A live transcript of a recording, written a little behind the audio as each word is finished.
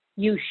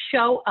you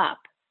show up,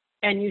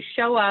 and you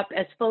show up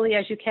as fully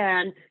as you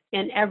can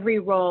in every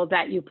role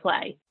that you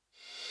play.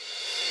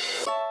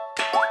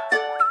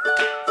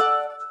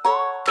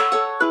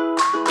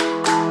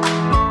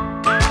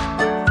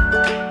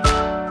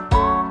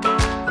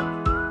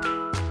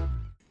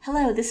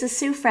 Hello, this is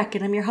Sue Freck,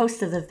 and I'm your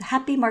host of the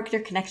Happy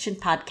Marketer Connection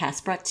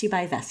podcast brought to you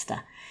by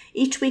Vesta.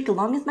 Each week,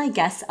 along with my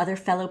guests, other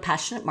fellow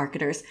passionate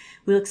marketers,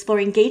 we'll explore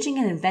engaging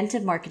and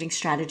inventive marketing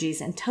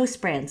strategies and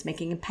toast brands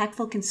making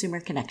impactful consumer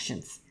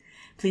connections.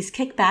 Please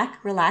kick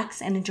back,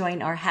 relax, and enjoy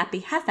our happy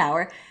half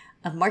hour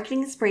of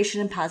marketing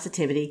inspiration and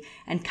positivity,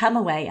 and come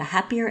away a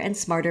happier and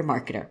smarter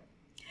marketer.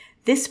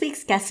 This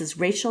week's guest is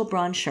Rachel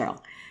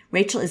Braun-Scherl.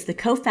 Rachel is the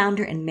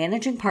co-founder and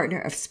managing partner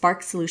of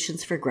Spark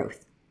Solutions for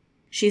Growth.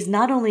 She is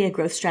not only a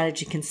growth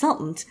strategy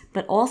consultant,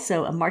 but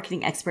also a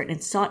marketing expert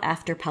and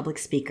sought-after public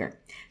speaker.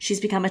 She's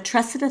become a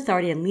trusted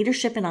authority in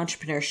leadership and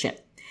entrepreneurship.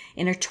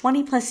 In her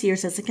 20-plus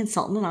years as a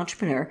consultant and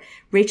entrepreneur,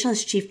 Rachel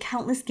has achieved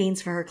countless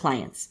gains for her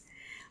clients.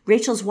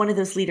 Rachel is one of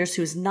those leaders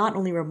who is not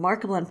only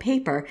remarkable on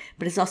paper,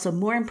 but is also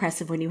more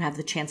impressive when you have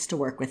the chance to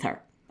work with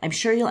her. I'm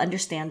sure you'll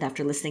understand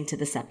after listening to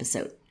this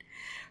episode.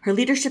 Her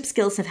leadership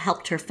skills have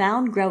helped her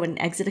found, grow, and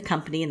exit a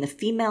company in the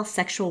female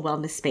sexual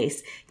wellness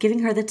space, giving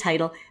her the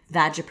title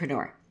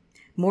Vagipreneur.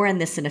 More on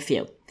this in a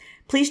few.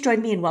 Please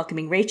join me in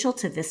welcoming Rachel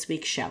to this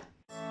week's show.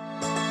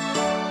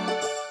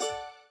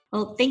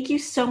 Well, thank you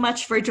so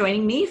much for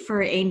joining me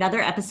for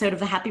another episode of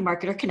the Happy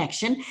Marketer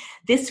Connection.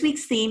 This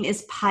week's theme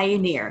is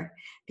Pioneer,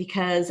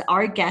 because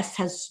our guest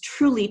has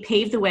truly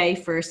paved the way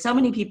for so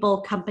many people,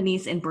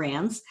 companies, and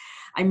brands.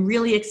 I'm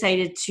really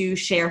excited to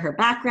share her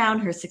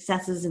background, her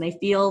successes, and I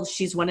feel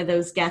she's one of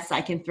those guests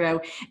I can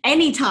throw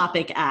any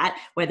topic at,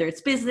 whether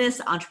it's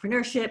business,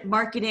 entrepreneurship,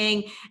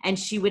 marketing, and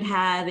she would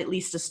have at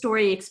least a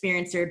story,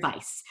 experience, or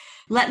advice.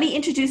 Let me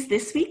introduce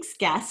this week's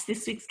guest.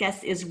 This week's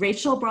guest is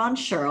Rachel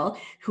Braun-Scherl,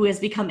 who has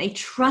become a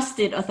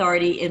trusted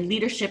authority in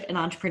leadership and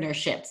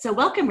entrepreneurship. So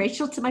welcome,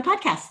 Rachel, to my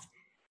podcast.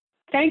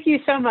 Thank you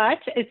so much.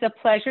 It's a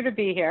pleasure to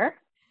be here.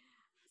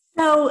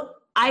 So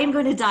I'm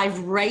going to dive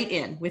right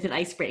in with an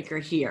icebreaker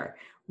here.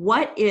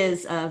 What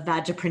is a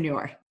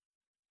Vagipreneur?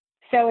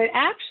 So it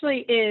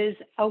actually is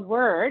a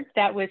word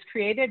that was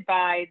created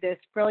by this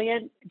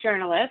brilliant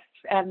journalist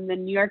in the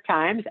New York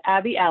Times,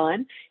 Abby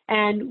Ellen.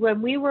 And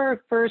when we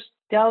were first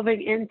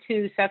delving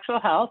into sexual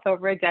health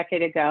over a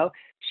decade ago,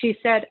 she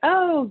said,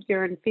 oh,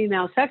 you're in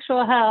female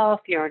sexual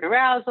health, you're in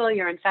arousal,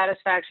 you're in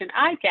satisfaction.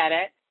 I get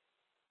it.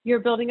 You're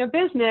building a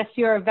business,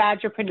 you're a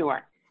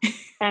Vagipreneur.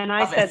 And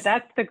I said,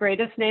 that's the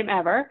greatest name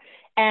ever.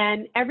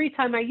 And every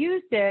time I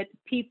used it,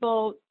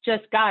 people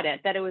just got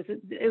it, that it was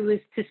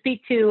to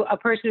speak to a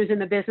person who's in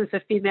the business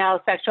of female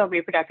sexual and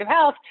reproductive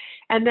health.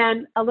 And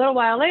then a little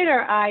while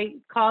later, I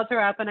called her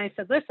up and I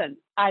said, listen,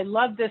 I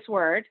love this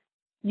word.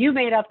 You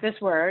made up this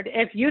word.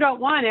 If you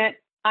don't want it,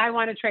 I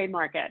want to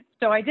trademark it.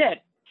 So I did.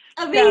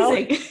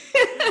 Amazing. So,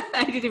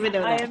 I didn't even know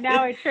that. I am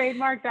now a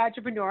trademarked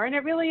Vagipreneur, and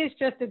it really is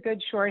just a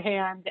good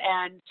shorthand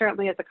and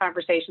certainly is a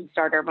conversation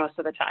starter most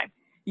of the time.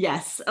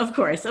 Yes, of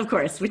course,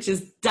 which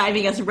is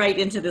diving us right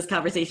into this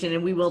conversation.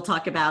 And we will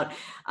talk about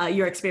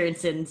your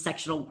experience in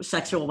sexual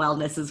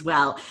wellness as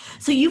well.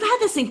 So you've had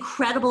this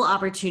incredible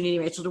opportunity,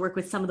 Rachel, to work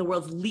with some of the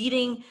world's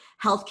leading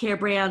healthcare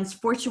brands,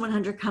 Fortune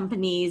 100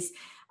 companies,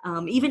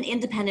 even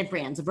independent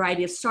brands, a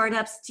variety of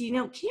startups. Can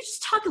you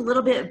just talk a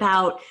little bit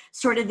about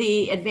sort of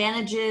the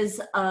advantages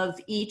of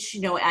each?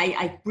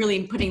 I really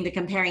am putting the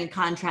comparing and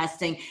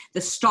contrasting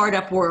the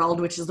startup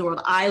world, which is the world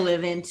I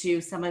live in,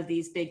 to some of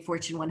these big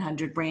Fortune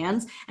 100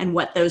 brands and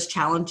what those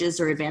challenges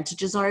or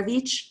advantages are of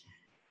each.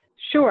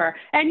 Sure.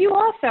 And you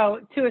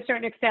also, to a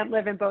certain extent,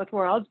 live in both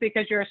worlds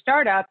because you're a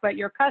startup, but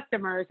your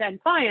customers and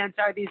clients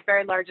are these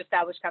very large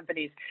established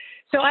companies.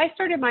 So I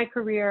started my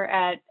career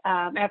at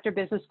after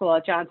business school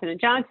at Johnson &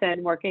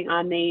 Johnson, working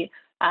on the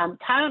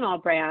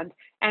Tylenol brand.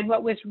 And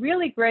what was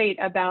really great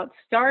about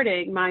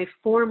starting my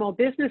formal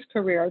business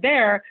career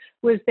there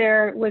was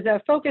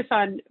a focus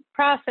on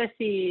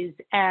processes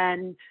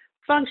and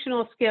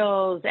functional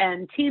skills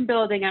and team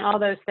building and all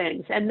those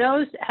things. And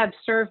those have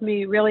served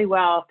me really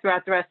well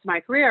throughout the rest of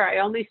my career. I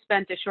only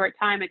spent a short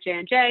time at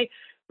J&J,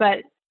 but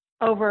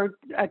over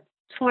a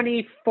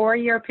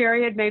 24-year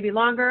period, maybe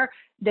longer,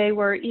 they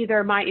were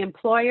either my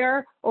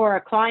employer or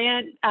a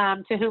client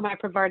to whom I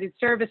provided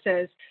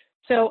services.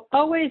 So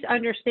always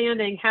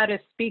understanding how to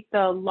speak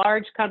the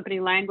large company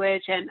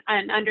language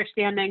and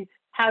understanding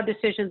how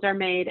decisions are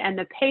made and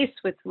the pace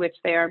with which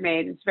they are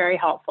made is very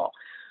helpful.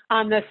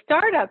 On the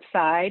startup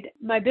side,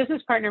 my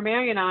business partner,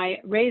 Mary, and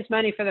I raised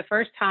money for the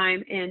first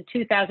time in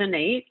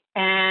 2008,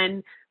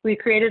 and we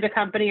created a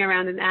company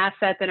around an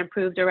asset that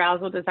improved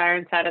arousal, desire,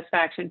 and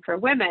satisfaction for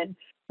women,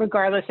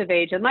 regardless of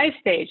age and life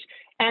stage.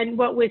 And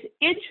what was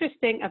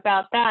interesting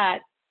about that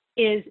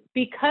is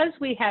because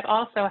we had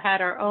also had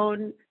our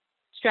own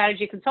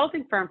strategy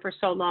consulting firm for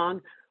so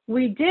long,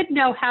 we did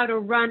know how to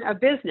run a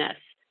business,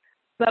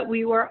 but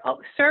we were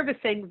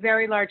servicing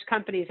very large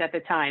companies at the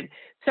time.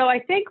 So I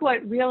think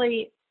what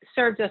really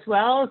served us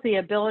well is the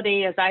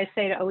ability, as I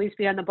say, to always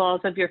be on the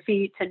balls of your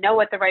feet, to know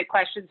what the right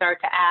questions are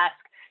to ask,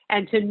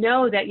 and to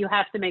know that you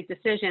have to make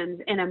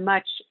decisions in a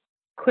much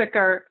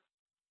quicker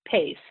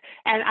pace.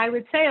 And I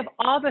would say of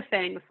all the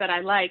things that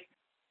I like,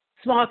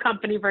 small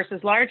company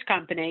versus large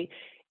company,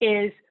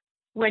 is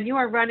when you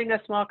are running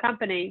a small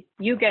company,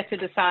 you get to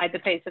decide the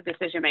pace of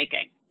decision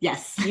making.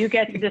 Yes. You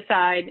get to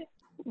decide,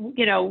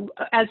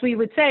 as we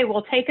would say,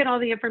 we'll take in all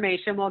the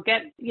information, we'll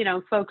get,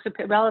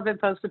 relevant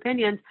folks'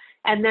 opinions,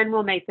 and then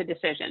we'll make the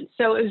decision.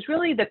 So it was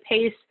really the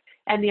pace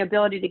and the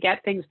ability to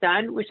get things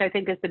done, which I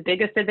think is the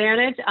biggest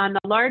advantage. On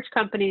the large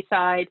company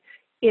side,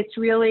 it's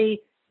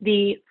really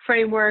the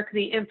framework,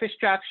 the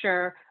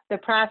infrastructure, the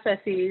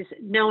processes,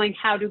 knowing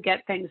how to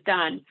get things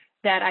done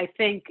that I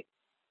think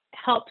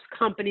helps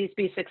companies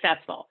be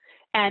successful.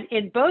 And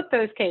in both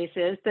those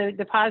cases,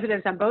 the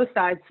positives on both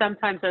sides,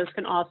 sometimes those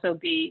can also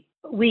be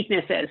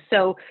weaknesses.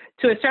 So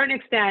to a certain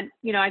extent,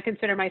 I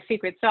consider my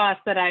secret sauce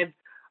that I've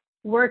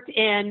worked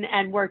in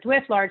and worked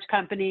with large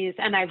companies,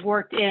 and I've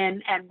worked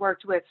in and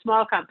worked with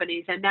small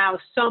companies. And now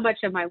so much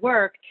of my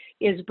work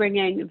is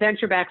bringing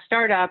venture-backed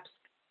startups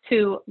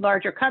to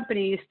larger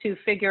companies to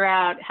figure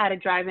out how to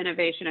drive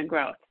innovation and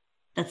growth.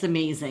 That's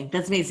amazing.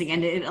 That's amazing.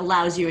 And it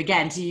allows you,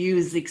 again, to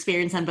use the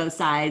experience on both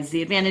sides,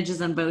 the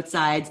advantages on both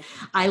sides.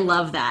 I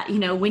love that.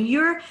 When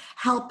you're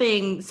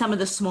helping some of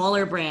the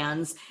smaller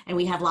brands, and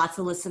we have lots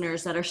of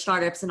listeners that are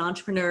startups and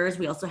entrepreneurs,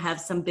 we also have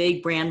some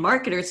big brand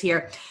marketers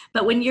here.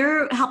 But when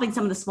you're helping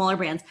some of the smaller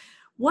brands,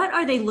 what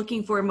are they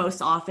looking for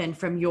most often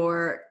from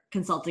your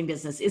consulting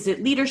business? Is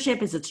it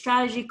leadership? Is it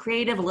strategy,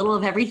 creative, a little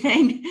of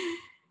everything?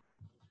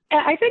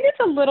 I think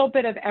it's a little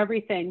bit of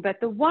everything. But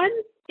the one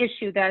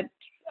issue that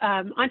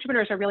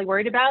entrepreneurs are really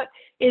worried about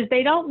is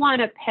they don't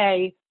want to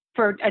pay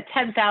for a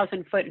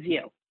 10,000 foot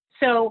view.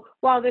 So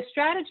while the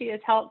strategy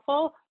is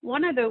helpful,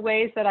 one of the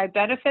ways that I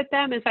benefit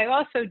them is I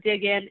also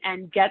dig in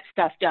and get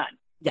stuff done.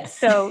 Yes.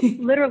 So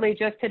literally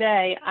just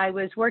today, I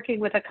was working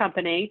with a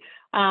company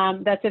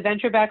that's a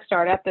venture-backed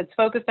startup that's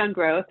focused on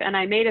growth. And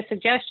I made a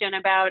suggestion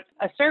about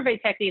a survey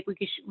technique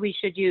we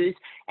should use.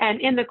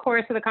 And in the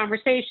course of the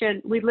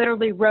conversation, we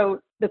literally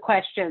wrote the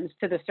questions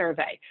to the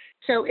survey.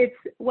 So it's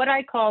what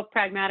I call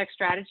pragmatic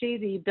strategy,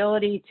 the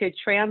ability to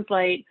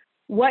translate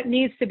what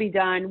needs to be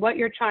done, what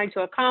you're trying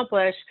to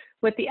accomplish,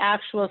 with the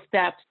actual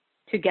steps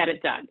to get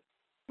it done.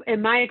 In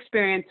my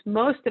experience,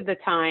 most of the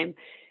time,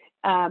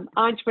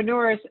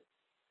 entrepreneurs,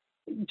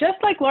 just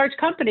like large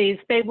companies,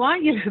 they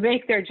want you to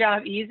make their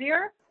job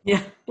easier,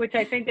 which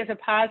I think is a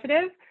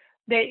positive.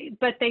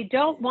 But they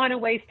don't want to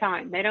waste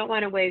time. They don't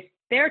want to waste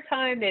their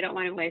time. They don't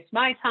want to waste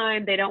my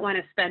time. They don't want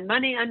to spend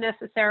money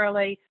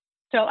unnecessarily.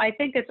 So I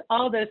think it's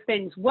all those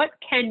things. What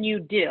can you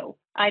do?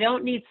 I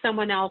don't need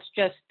someone else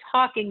just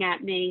talking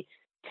at me,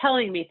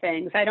 telling me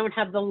things. I don't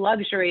have the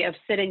luxury of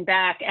sitting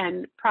back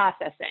and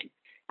processing.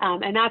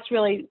 And that's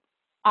really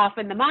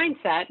often the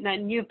mindset. And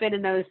then you've been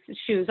in those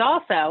shoes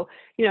also.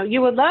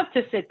 You would love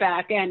to sit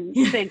back and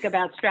think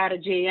about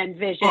strategy and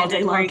vision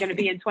and where you're going to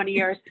be in 20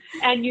 years.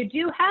 And you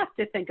do have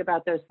to think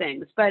about those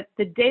things. But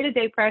the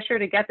day-to-day pressure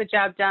to get the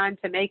job done,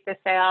 to make the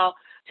sale,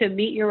 to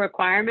meet your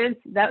requirements,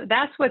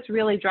 that's what's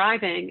really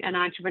driving an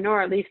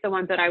entrepreneur, at least the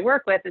ones that I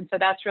work with. And so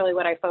that's really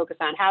what I focus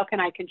on. How can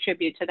I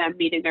contribute to them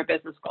meeting their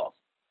business goals?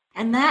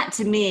 And that,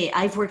 to me,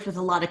 I've worked with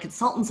a lot of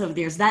consultants over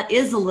the years. That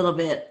is a little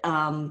bit,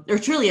 or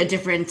truly a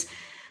different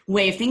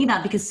way of thinking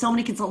about it, because so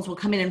many consultants will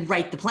come in and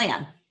write the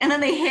plan. And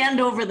then they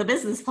hand over the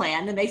business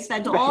plan, and they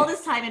spend all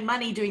this time and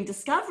money doing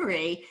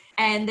discovery,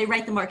 and they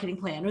write the marketing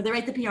plan or they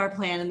write the PR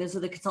plan. And those are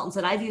the consultants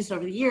that I've used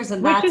over the years.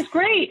 And which is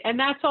great. And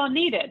that's all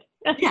needed.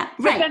 Yeah,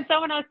 but right. then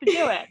someone has to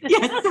do it.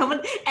 Yes,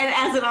 and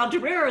as an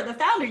entrepreneur or the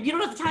founder, you don't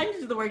have the time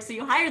to do the work, so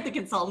you hired the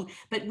consultant.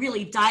 But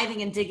really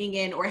diving and digging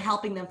in, or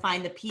helping them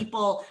find the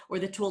people or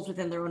the tools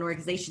within their own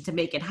organization to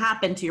make it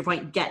happen, to your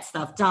point, get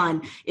stuff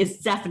done, is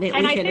definitely an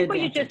advantage. And I think what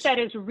you just said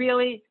is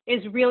really,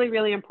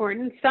 really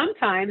important.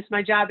 Sometimes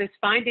my job is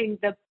finding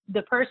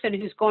the person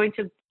who's going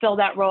to fill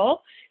that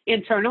role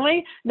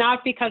internally,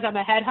 not because I'm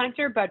a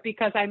headhunter, but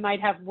because I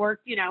might have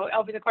worked,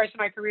 over the course of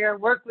my career,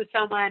 worked with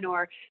someone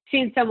or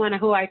seen someone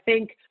who I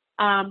think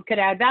could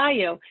add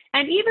value.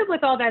 And even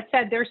with all that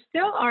said, there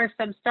still are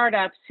some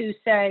startups who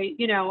say,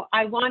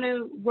 I want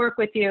to work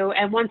with you,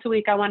 and once a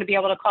week I want to be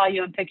able to call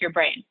you and pick your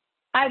brain.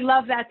 I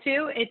love that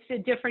too. It's a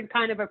different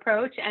kind of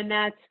approach, and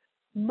that's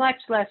much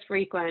less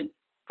frequent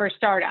for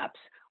startups.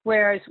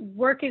 Whereas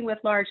working with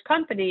large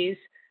companies,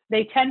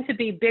 they tend to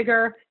be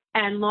bigger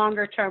and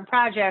longer term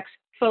projects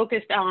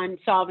focused on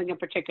solving a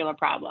particular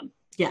problem.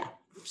 Yeah,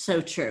 so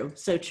true.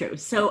 So true.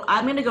 So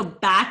I'm going to go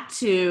back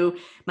to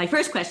my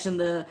first question,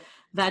 the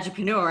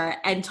Vagipreneur,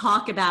 and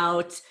talk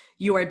about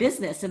your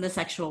business and the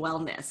sexual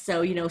wellness.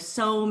 So,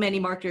 so many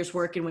marketers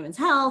work in women's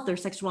health or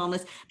sexual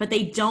wellness, but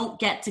they don't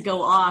get to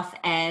go off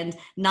and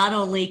not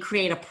only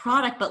create a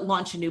product, but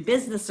launch a new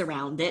business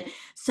around it.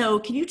 So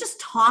can you just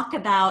talk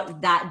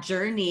about that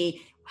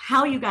journey,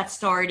 how you got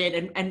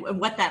started, and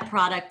what that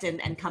product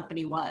and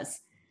company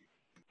was?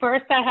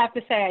 First, I have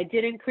to say I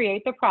didn't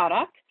create the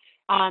product.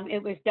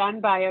 It was done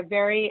by a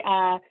very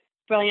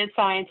brilliant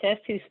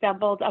scientist who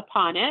stumbled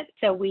upon it.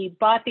 So we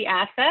bought the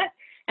asset,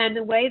 And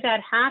the way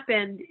that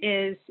happened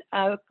is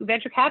a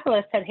venture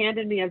capitalist had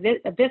handed me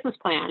a business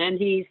plan, and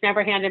he's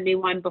never handed me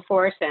one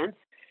before or since.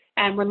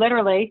 And we're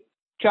literally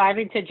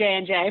driving to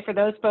J&J. For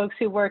those folks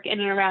who work in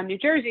and around New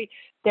Jersey,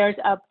 there's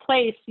a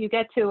place you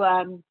get to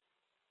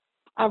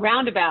a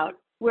roundabout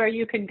where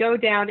you can go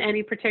down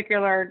any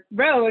particular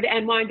road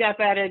and wind up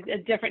at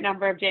a different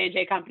number of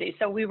J&J companies.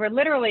 So we were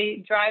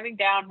literally driving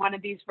down one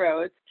of these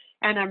roads,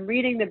 and I'm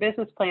reading the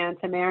business plan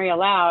to Mary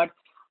aloud.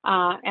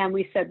 And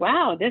we said,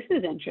 wow, this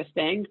is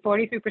interesting.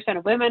 43%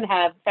 of women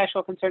have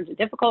sexual concerns and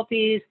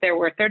difficulties. There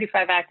were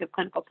 35 active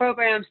clinical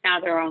programs. Now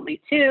there are only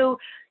 2.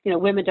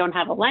 Women don't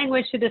have a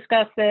language to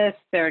discuss this.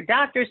 Their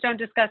doctors don't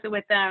discuss it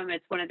with them.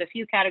 It's one of the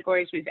few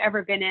categories we've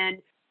ever been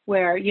in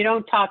where you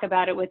don't talk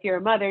about it with your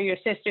mother, your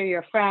sister,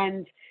 your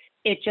friend.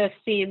 It just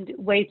seemed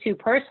way too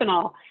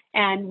personal.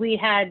 And we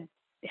had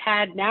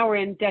now we're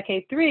in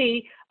decade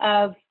 3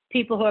 of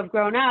people who have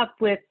grown up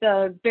with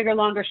the bigger,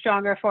 longer,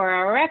 stronger for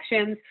our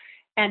erections.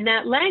 And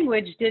that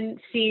language didn't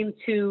seem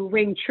to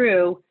ring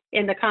true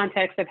in the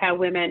context of how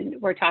women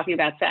were talking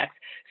about sex.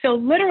 So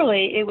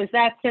literally, it was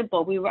that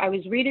simple. I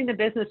was reading the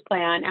business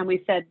plan, and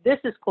we said, this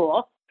is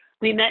cool.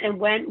 We met and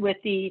went with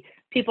the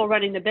people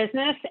running the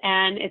business,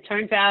 and it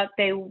turns out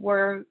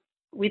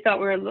we thought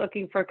we were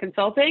looking for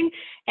consulting,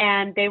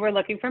 and they were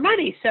looking for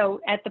money.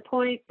 So at the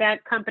point,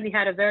 that company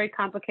had a very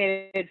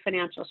complicated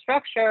financial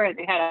structure, and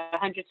they had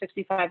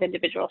 165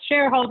 individual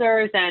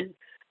shareholders. And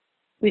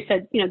we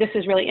said, this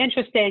is really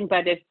interesting,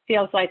 but it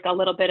feels like a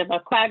little bit of a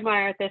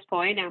quagmire at this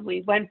point. And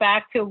we went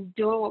back to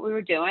doing what we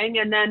were doing.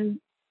 And then,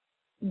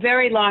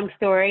 very long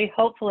story,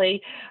 hopefully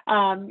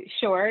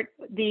short,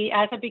 the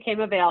asset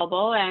became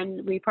available,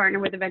 and we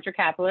partnered with a venture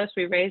capitalist.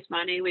 We raised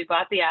money, we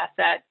bought the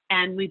asset,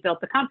 and we built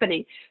the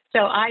company. So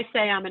I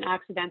say I'm an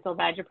accidental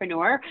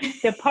vagipreneur.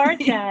 The part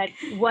that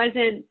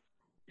wasn't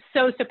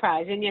so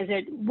surprising is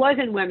it was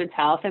in women's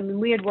health. I mean,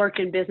 we had worked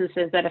in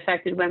businesses that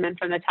affected women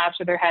from the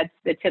tops of their heads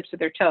to the tips of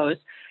their toes.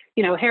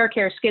 Hair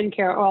care, skin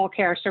care, oral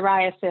care,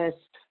 psoriasis,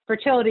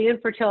 fertility,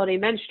 infertility,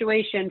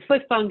 menstruation,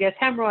 foot fungus,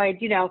 hemorrhoid,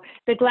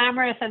 the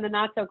glamorous and the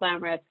not so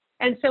glamorous.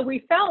 And so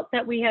we felt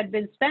that we had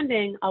been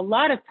spending a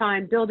lot of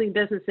time building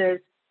businesses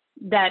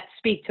that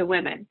speak to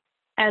women.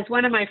 As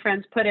one of my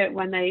friends put it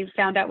when they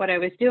found out what I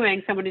was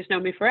doing, someone who's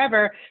known me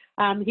forever,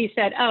 he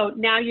said, oh,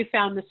 now you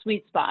found the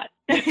sweet spot,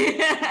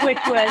 which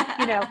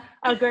was,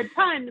 a good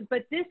pun.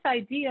 But this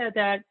idea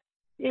that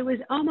it was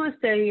almost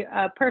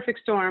a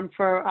perfect storm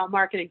for a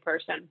marketing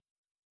person,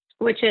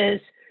 which is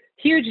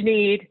huge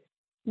need,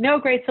 no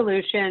great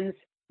solutions,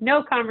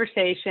 no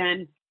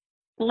conversation,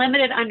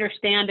 limited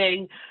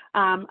understanding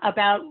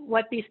about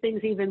what these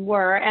things even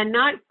were, and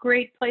not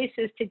great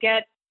places to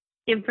get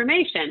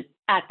information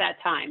at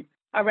that time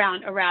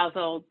around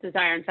arousal,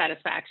 desire, and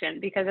satisfaction.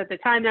 Because at the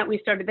time that we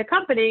started the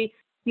company,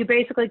 you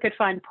basically could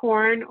find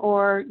porn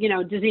or,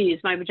 disease,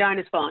 my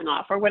vagina's falling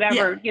off, or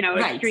whatever,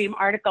 right. extreme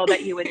article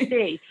that you would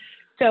see.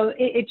 So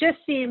it just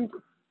seemed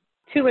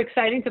too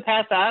exciting to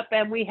pass up.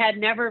 And we had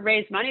never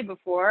raised money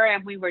before,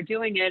 and we were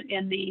doing it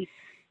in the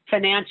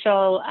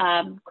financial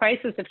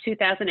crisis of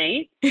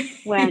 2008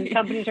 when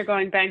companies are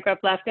going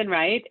bankrupt left and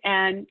right.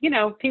 And,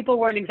 people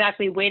weren't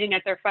exactly waiting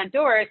at their front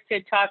doors to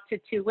talk to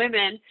 2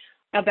 women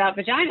about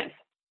vaginas.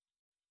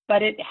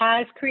 But it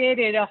has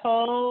created a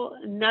whole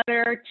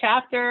another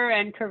chapter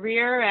and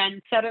career and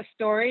set of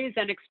stories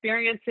and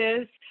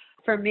experiences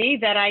for me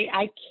that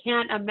I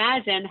can't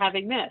imagine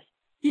having missed.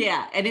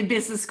 Yeah. And in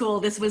business school,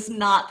 this was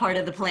not part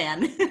of the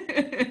plan.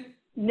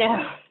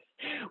 No.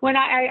 When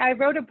I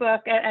wrote a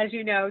book, as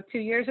you know, 2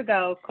 years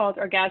ago called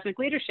Orgasmic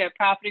Leadership,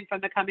 Profiting from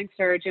the Coming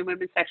Surge in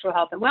Women's Sexual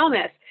Health and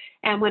Wellness.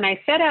 And when I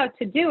set out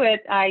to do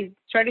it, I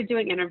started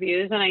doing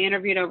interviews, and I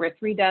interviewed over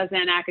 36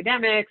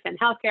 academics and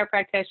healthcare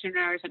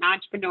practitioners and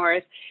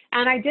entrepreneurs.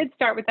 And I did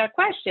start with that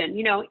question,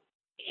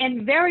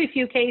 in very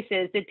few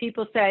cases did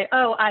people say,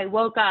 oh, I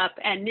woke up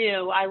and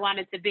knew I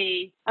wanted to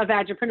be a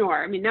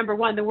vagipreneur. I mean, number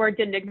one, the word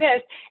didn't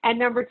exist. And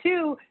number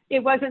two, it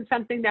wasn't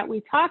something that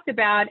we talked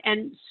about.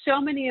 And so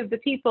many of the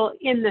people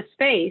in the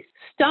space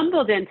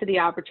stumbled into the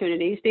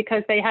opportunities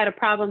because they had a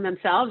problem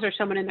themselves, or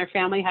someone in their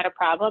family had a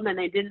problem and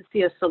they didn't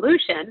see a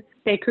solution.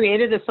 They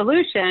created a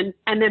solution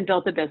and then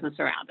built a business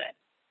around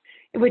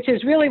it, which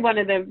is really one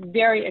of the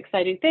very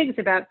exciting things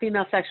about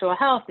female sexual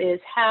health, is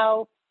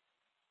how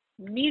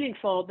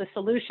meaningful the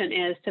solution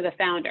is to the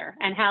founder,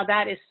 and how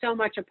that is so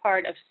much a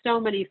part of so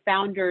many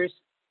founders'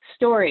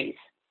 stories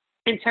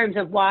in terms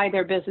of why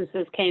their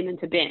businesses came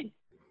into being.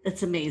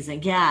 That's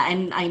amazing. Yeah.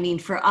 And I mean,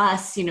 for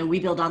us, we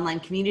build online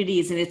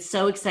communities, and it's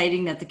so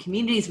exciting that the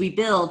communities we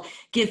build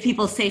give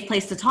people a safe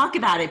place to talk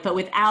about it, but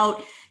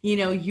without,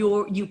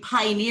 you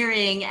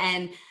pioneering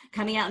and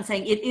coming out and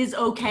saying it is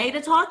okay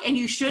to talk and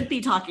you should be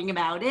talking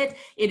about it.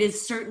 It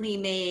has certainly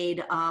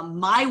made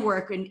my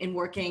work in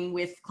working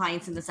with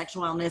clients in the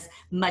sexual wellness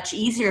much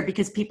easier,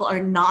 because people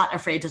are not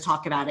afraid to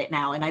talk about it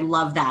now. And I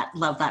love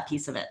that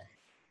piece of it.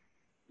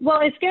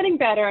 Well, it's getting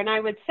better. And I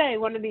would say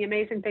one of the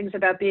amazing things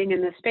about being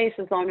in this space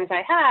as long as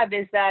I have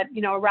is that,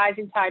 a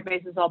rising tide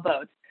raises all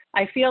boats.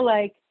 I feel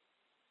like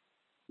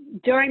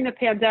during the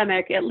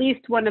pandemic, at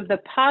least one of the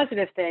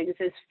positive things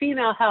is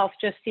female health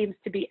just seems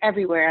to be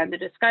everywhere. And the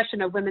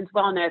discussion of women's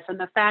wellness and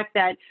the fact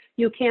that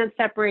you can't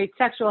separate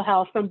sexual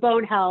health from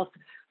bone health,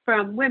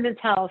 from women's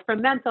health,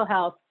 from mental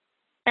health.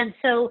 And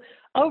so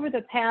over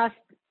the past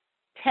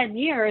 10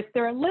 years,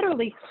 there are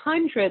literally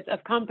hundreds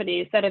of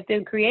companies that have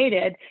been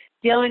created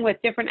dealing with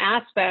different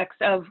aspects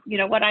of,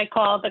 what I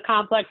call the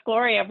complex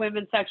glory of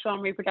women's sexual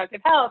and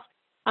reproductive health,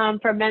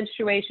 from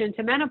menstruation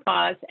to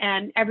menopause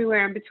and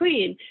everywhere in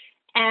between.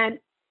 And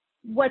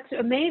what's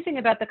amazing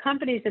about the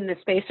companies in this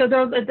space, so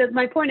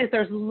my point is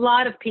there's a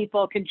lot of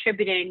people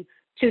contributing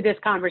to this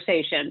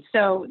conversation.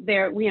 So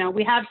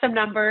we have some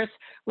numbers,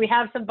 we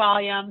have some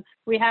volume,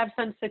 we have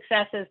some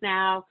successes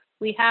now.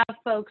 We have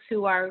folks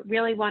who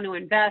really want to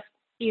invest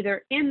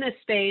either in this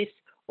space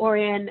or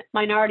in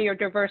minority or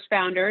diverse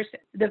founders.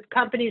 The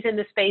companies in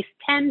the space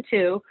tend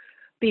to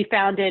be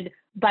founded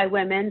by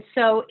women.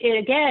 So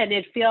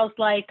it feels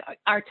like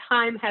our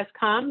time has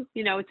come.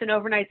 It's an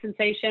overnight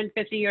sensation,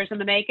 50 years in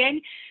the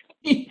making.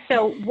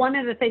 So one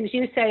of the things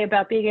you say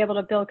about being able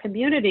to build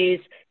communities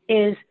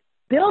is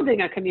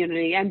building a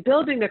community, and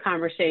building the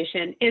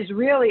conversation is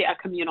really a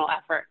communal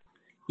effort.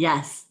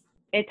 Yes.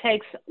 It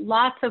takes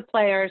lots of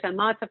players and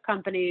lots of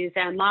companies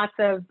and lots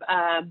of,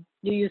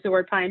 you use the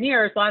word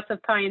pioneers, lots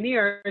of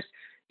pioneers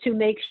to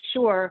make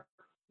sure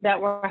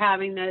that we're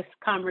having this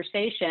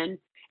conversation.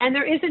 And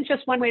there isn't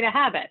just one way to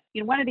have it.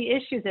 One of the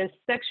issues is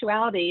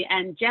sexuality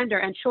and gender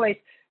and choice.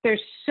 They're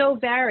so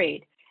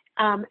varied,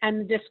 and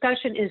the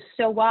discussion is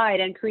so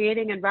wide, and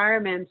creating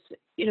environments,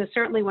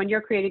 certainly when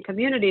you're creating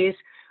communities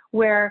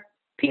where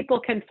people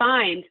can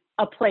find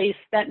a place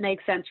that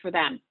makes sense for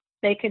them.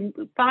 They can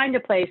find a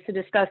place to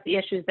discuss the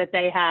issues that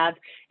they have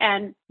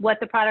and what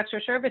the products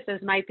or services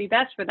might be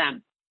best for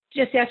them.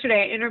 Just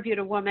yesterday, I interviewed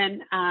a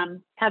woman,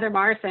 Heather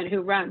Morrison,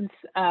 who runs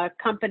a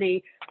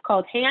company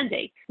called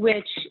Handy,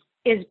 which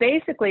is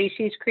basically,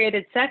 she's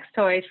created sex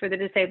toys for the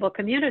disabled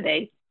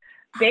community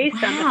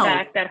based on the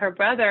fact that her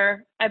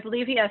brother, I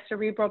believe he has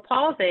cerebral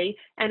palsy,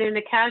 and in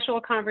a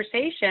casual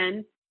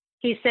conversation,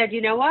 he said,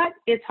 you know what,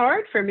 it's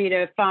hard for me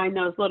to find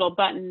those little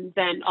buttons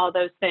and all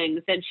those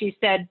things. And she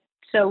said,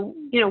 so,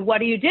 what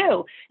do you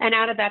do? And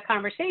out of that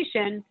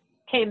conversation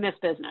came this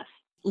business.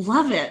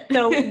 Love it.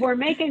 So we're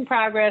making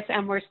progress,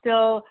 and we're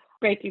still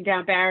breaking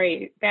down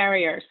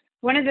barriers.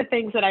 One of the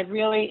things that I've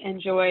really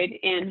enjoyed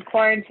in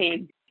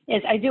quarantine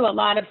is I do a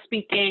lot of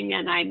speaking,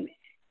 and I'm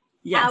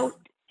out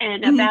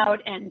and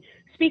about and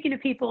speaking to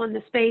people in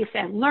the space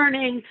and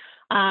learning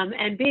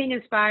and being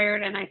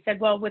inspired. And I said,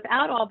 well,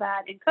 without all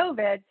that in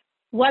COVID,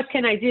 what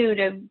can I do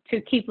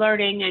to keep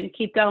learning and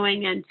keep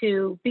going and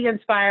to be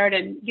inspired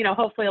and,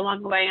 hopefully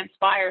along the way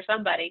inspire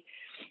somebody?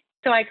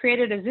 So I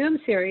created a Zoom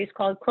series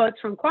called Quotes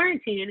from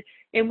Quarantine,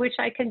 in which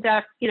I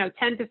conduct,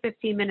 10 to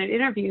 15 minute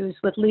interviews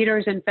with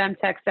leaders in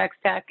femtech, sex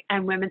tech,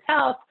 and women's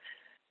health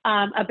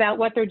about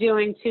what they're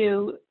doing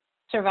to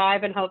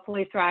survive and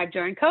hopefully thrive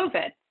during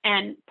COVID.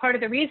 And part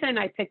of the reason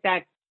I picked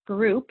that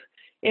group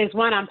is,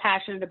 one, I'm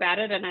passionate about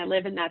it and I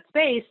live in that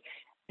space.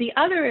 The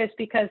other is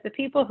because the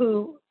people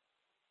who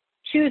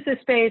choose this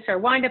space or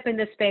wind up in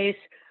this space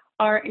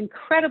are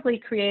incredibly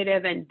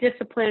creative and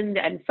disciplined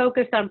and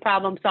focused on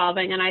problem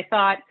solving. And I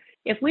thought,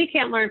 if we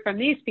can't learn from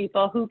these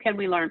people, who can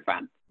we learn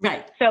from?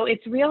 Right. So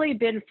it's really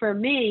been, for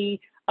me,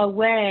 a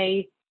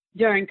way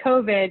during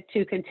COVID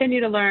to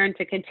continue to learn,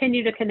 to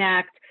continue to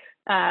connect,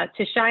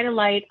 to shine a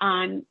light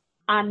on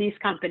these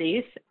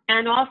companies,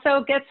 and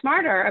also get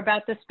smarter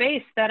about the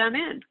space that I'm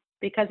in,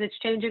 because it's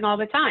changing all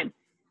the time.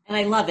 And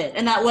I love it.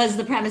 And that was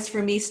the premise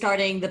for me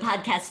starting the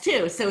podcast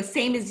too. So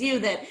same as you,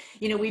 that,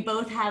 we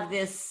both have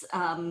this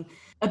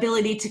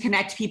ability to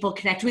connect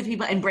with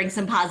people and bring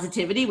some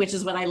positivity, which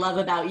is what I love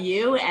about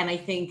you. And I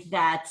think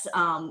that,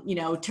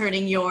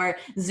 turning your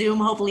Zoom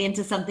hopefully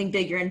into something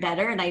bigger and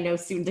better, and I know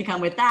soon to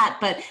come with that,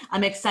 but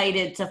I'm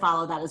excited to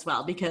follow that as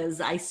well, because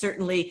I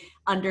certainly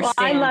understand.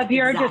 Well, I love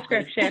your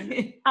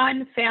description,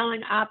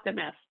 unfailing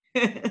optimist.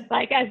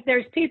 Like, as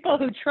there's people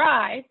who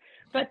try,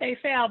 but they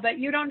fail, but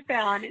you don't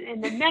fail. And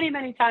in the many,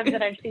 many times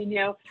that I've seen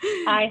you,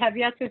 I have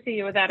yet to see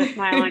you without a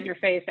smile on your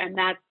face and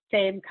that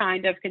same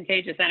kind of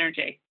contagious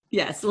energy.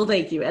 Yes. Well,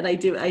 thank you. And I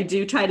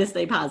do try to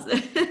stay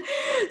positive.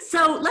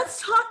 So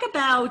let's talk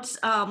about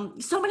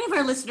so many of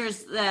our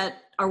listeners that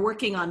are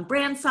working on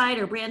brand side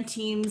or brand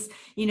teams,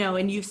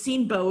 and you've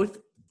seen both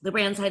the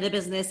brand side of the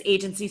business,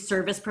 agency,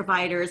 service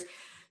providers.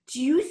 Do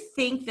you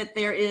think that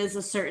there is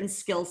a certain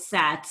skill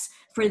set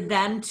for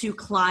them to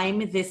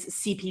climb this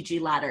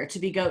CPG ladder,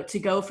 to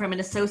go from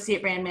an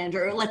associate brand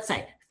manager, or let's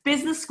say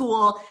business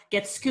school,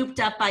 get scooped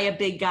up by a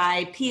big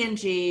guy,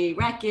 P&G,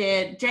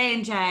 Reckitt,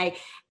 J&J,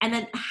 and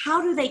then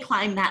how do they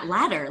climb that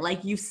ladder?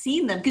 Like, you've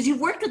seen them because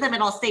you've worked with them at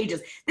all stages.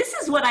 This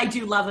is what I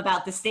do love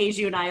about the stage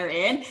you and I are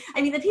in.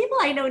 I mean, the people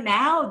I know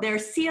now, they're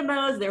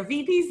CMOs, they're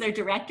VPs, they're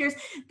directors.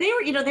 They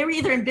were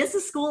either in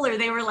business school or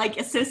they were like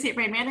associate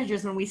brand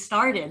managers when we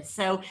started.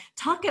 So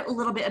talk a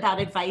little bit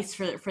about advice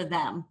for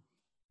them.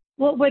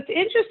 Well, what's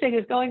interesting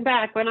is going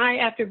back when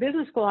after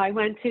business school, I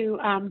went to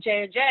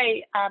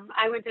J&J.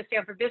 I went to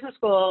Stanford Business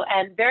School,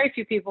 and very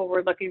few people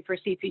were looking for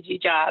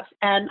CPG jobs.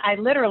 And I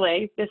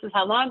literally, this is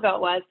how long ago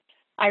it was,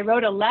 I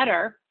wrote a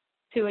letter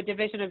to a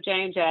division of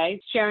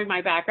J&J, sharing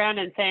my background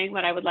and saying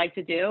what I would like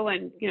to do,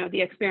 and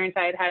the experience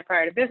I had had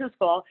prior to business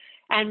school.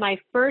 And my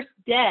first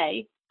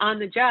day on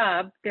the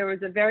job, there was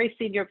a very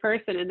senior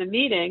person in the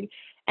meeting,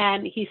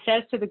 and he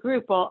says to the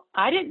group, "Well,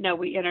 I didn't know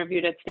we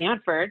interviewed at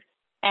Stanford."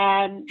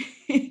 And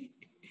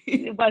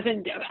it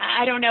wasn't,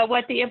 I don't know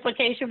what the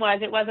implication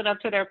was. It wasn't up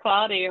to their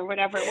quality or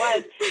whatever it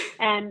was.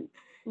 And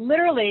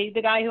literally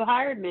the guy who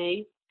hired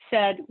me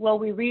said, "Well,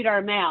 we read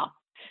our mail."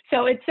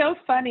 So it's so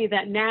funny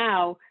that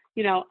now,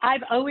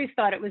 I've always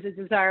thought it was a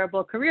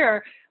desirable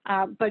career,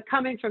 but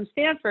coming from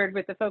Stanford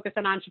with the focus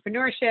on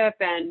entrepreneurship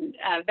and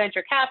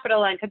venture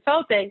capital and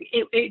consulting,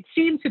 it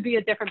seemed to be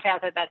a different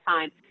path at that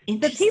time.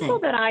 The people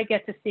that I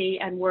get to see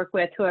and work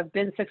with who have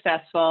been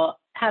successful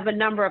have a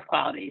number of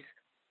qualities.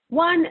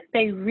 One,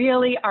 they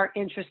really are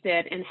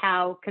interested in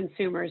how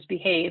consumers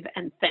behave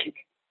and think.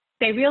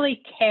 They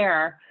really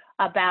care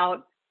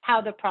about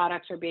how the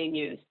products are being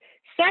used.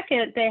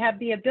 Second, they have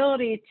the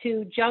ability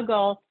to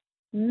juggle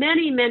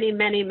many, many,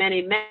 many,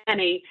 many,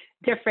 many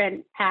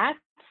different hats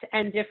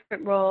and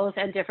different roles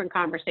and different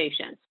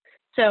conversations.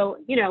 So,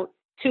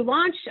 to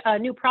launch a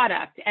new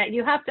product,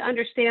 you have to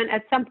understand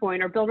at some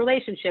point or build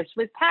relationships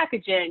with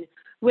packaging,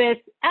 with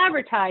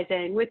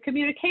advertising, with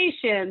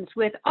communications,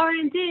 with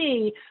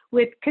R&D,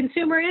 with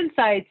consumer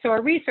insights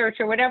or research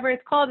or whatever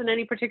it's called in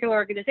any particular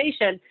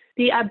organization.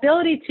 The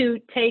ability to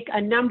take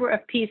a number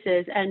of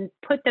pieces and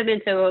put them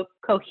into a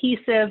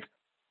cohesive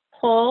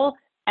whole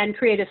and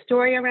create a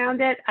story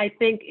around it, I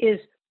think is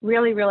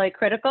really, really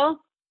critical.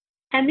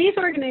 And these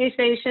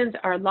organizations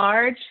are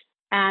large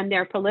and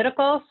they're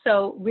political.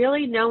 So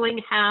really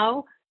knowing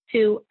how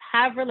to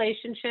have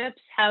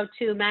relationships, how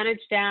to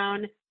manage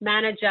down,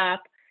 manage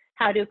up,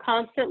 how to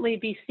constantly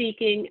be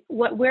seeking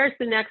where's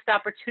the next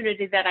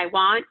opportunity that I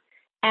want,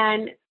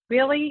 and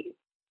really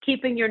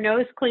keeping your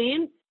nose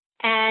clean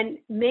and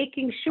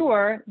making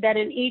sure that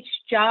in each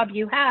job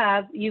you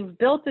have, you've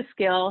built a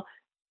skill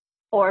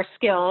or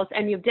skills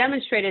and you've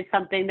demonstrated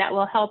something that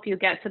will help you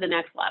get to the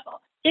next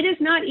level. It is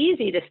not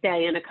easy to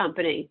stay in a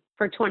company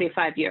for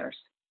 25 years.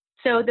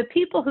 So the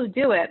people who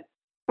do it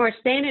or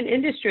stay in an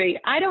industry,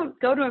 I don't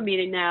go to a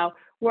meeting now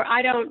where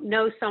I don't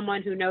know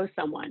someone who knows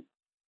someone.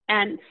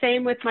 And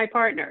same with my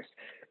partners.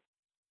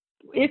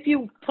 If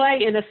you play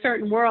in a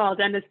certain world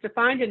and it's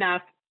defined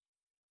enough,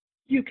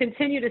 you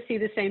continue to see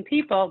the same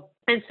people.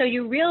 And so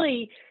you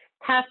really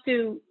have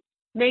to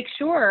make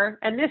sure,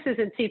 and this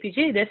isn't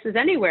CPG, this is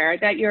anywhere,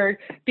 that you're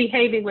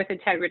behaving with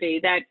integrity,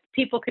 that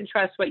people can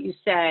trust what you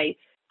say,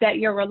 that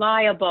you're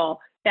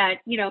reliable, that,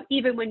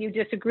 even when you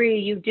disagree,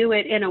 you do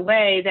it in a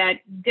way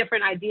that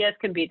different ideas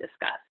can be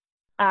discussed.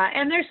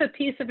 And there's a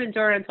piece of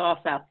endurance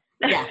also.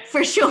 Yeah,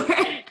 for sure.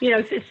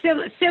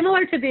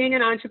 Similar to being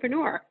an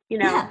entrepreneur,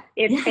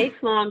 it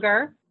takes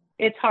longer,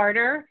 it's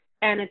harder,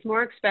 and it's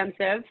more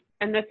expensive.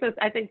 And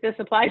I think this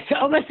applies to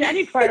almost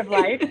any part of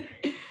life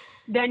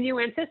than you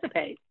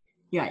anticipate.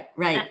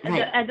 Right.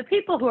 And the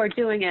people who are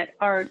doing it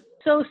are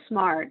so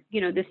smart.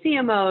 The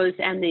CMOs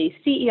and the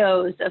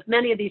CEOs of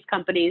many of these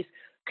companies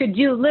could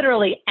do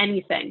literally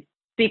anything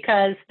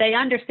because they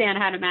understand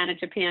how to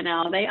manage a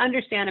P&L. They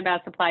understand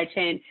about supply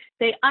chain.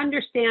 They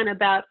understand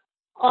about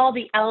all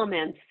the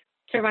elements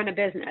to run a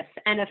business.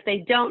 And if they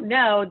don't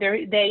know,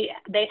 they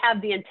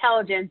have the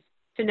intelligence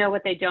to know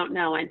what they don't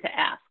know and to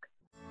ask.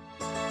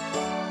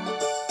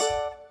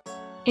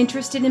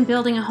 Interested in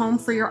building a home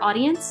for your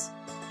audience?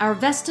 Our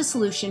Vesta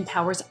solution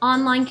powers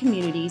online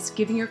communities,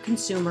 giving your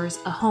consumers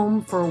a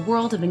home for a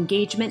world of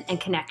engagement and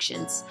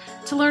connections.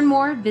 To learn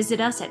more, visit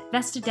us at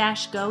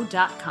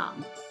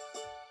vesta-go.com.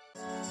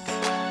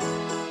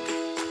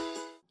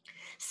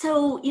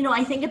 So,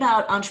 I think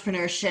about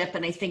entrepreneurship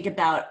and I think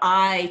about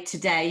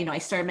today, I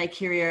started my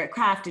career at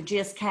Kraft and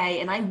GSK,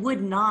 and I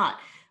would not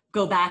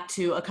go back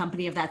to a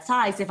company of that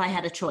size if I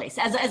had a choice.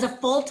 As a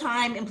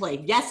full-time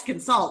employee, yes,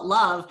 consult,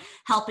 love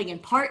helping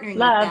and partnering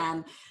with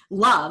them,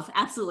 love,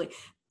 absolutely.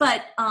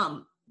 But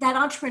that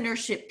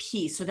entrepreneurship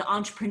piece or the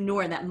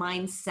entrepreneur, that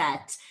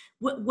mindset,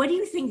 what do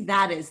you think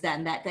that is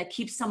then that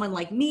keeps someone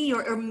like me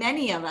or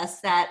many of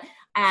us that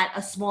at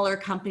a smaller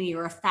company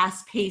or a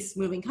fast-paced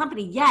moving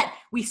company, yet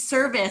we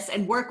service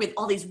and work with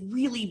all these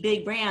really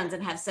big brands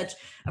and have such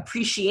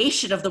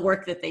appreciation of the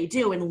work that they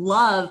do and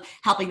love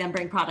helping them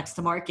bring products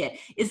to market?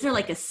 Is there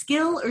like a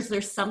skill or is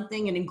there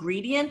something, an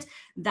ingredient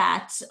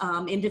that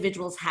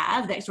individuals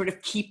have that sort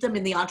of keep them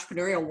in the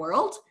entrepreneurial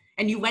world?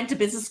 And you went to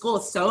business school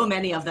with so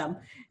many of them.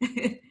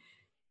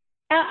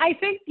 I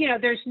think,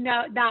 there's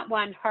not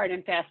one hard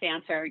and fast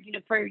answer.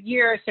 For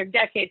years or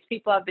decades,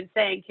 people have been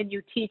saying, can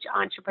you teach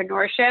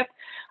entrepreneurship?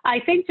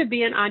 I think to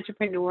be an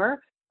entrepreneur,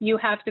 you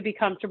have to be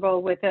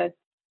comfortable with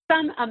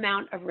some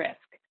amount of risk.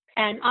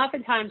 And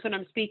oftentimes when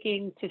I'm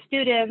speaking to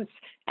students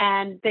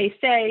and they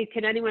say,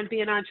 can anyone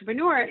be an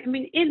entrepreneur? I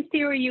mean, in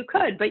theory, you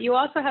could, but you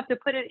also have to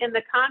put it in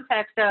the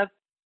context of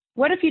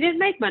What if you didn't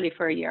make money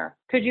for a year?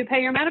 Could you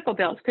pay your medical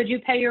bills? Could you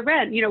pay your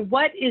rent?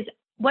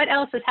 What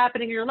else is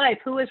happening in your life?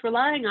 Who is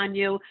relying on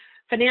you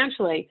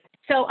financially?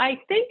 So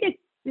I think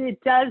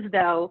it does,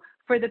 though,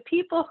 for the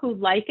people who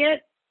like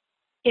it,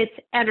 it's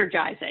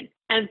energizing.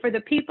 And for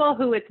the people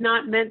who it's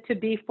not meant to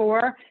be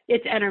for,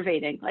 it's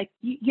enervating. Like,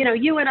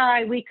 you and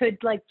I, we could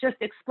like just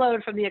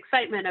explode from the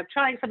excitement of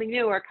trying something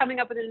new or coming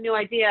up with a new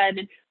idea, and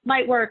it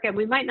might work and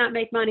we might not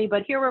make money,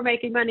 but here we're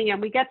making money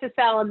and we get to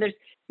sell, and there's,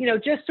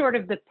 just sort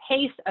of the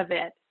pace of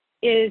it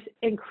is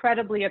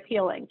incredibly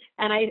appealing.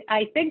 And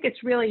I think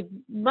it's really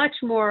much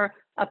more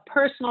a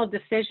personal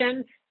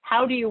decision.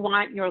 How do you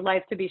want your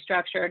life to be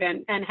structured,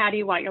 and how do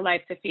you want your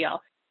life to feel?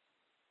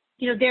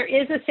 There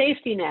is a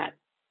safety net.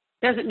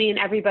 Doesn't mean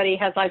everybody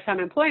has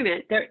lifetime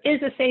employment. There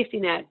is a safety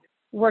net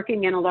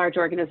working in a large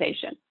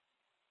organization.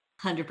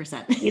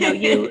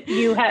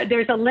 100%.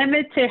 There's a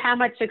limit to how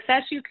much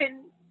success you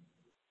can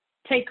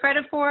take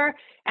credit for,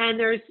 and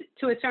there's,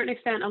 to a certain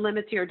extent, a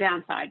limit to your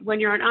downside. When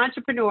you're an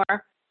entrepreneur,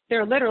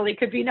 there literally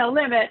could be no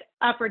limit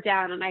up or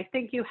down, and I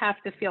think you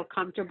have to feel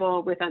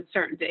comfortable with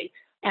uncertainty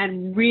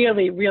and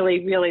really,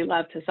 really, really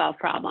love to solve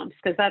problems,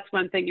 because that's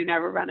one thing you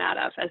never run out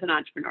of as an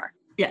entrepreneur.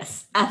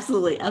 Yes,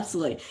 absolutely.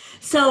 Absolutely.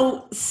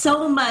 So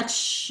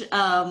much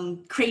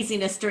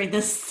craziness during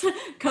this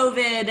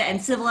COVID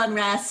and civil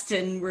unrest,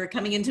 and we're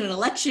coming into an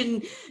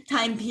election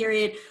time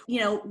period.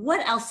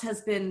 What else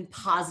has been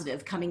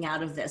positive coming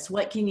out of this?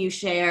 What can you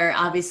share?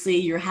 Obviously,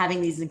 you're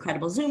having these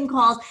incredible Zoom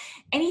calls.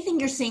 Anything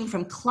you're seeing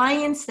from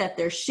clients that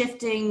they're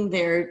shifting,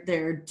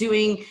 they're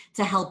doing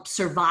to help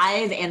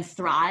survive and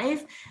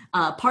thrive?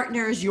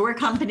 Partners, your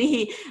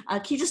company.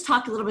 Can you just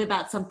talk a little bit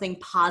about something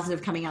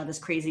positive coming out of this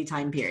crazy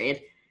time period?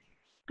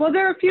 Well,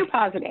 there are a few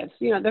positives.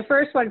 The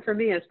first one for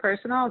me is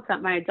personal. It's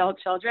that my adult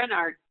children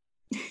are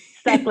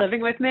stuck living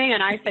with me,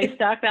 and I say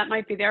stuck, that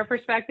might be their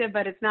perspective,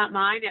 but it's not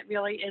mine. It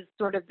really is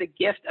sort of the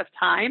gift of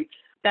time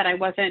that I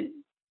wasn't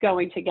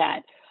going to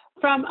get.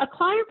 From a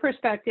client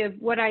perspective,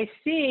 what I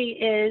see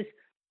is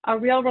a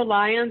real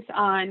reliance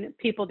on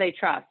people they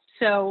trust.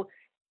 So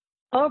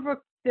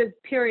over the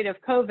period of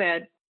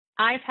COVID,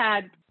 I've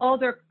had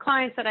older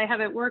clients that I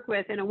haven't worked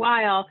with in a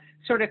while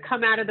sort of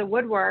come out of the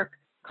woodwork,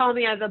 call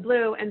me out of the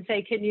blue and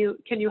say, can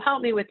you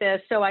help me with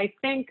this? So I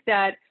think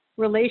that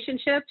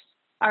relationships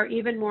are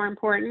even more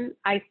important.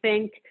 I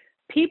think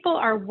people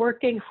are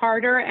working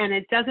harder, and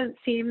it doesn't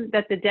seem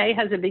that the day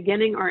has a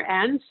beginning or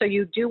end. So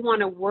you do want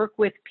to work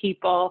with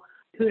people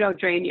who don't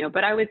drain you.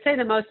 But I would say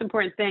the most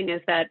important thing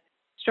is that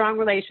strong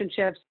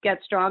relationships get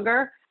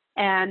stronger,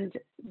 and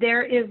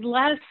there is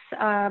less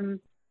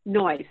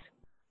noise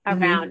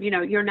around.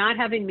 You're not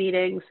having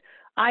meetings.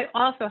 I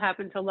also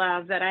happen to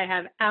love that I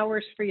have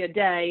hours free a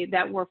day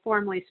that were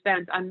formerly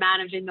spent on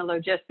managing the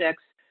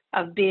logistics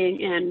of being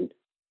in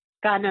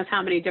God knows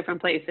how many different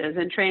places,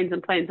 and trains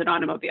and planes and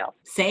automobiles.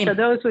 Same. So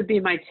those would be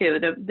my two,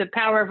 the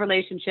power of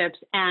relationships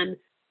and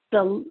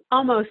the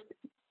almost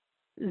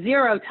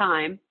zero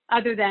time,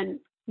 other than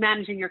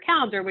managing your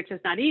calendar, which is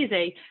not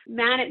easy,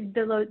 manage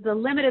the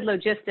limited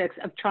logistics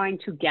of trying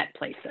to get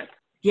places.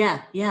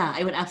 Yeah,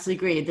 I would absolutely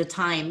agree. The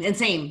time, and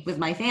same with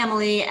my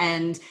family,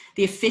 and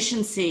the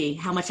efficiency,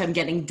 how much I'm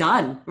getting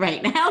done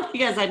right now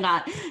because I'm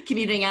not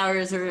commuting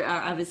hours or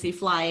obviously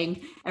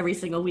flying every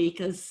single week,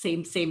 as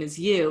same as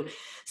you.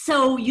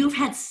 So you've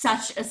had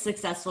such a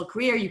successful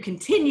career. You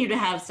continue to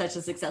have such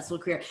a successful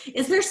career.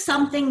 Is there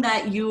something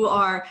that you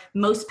are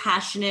most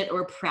passionate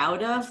or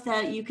proud of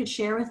that you could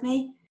share with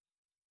me?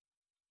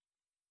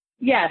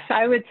 Yes,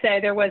 I would say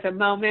there was a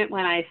moment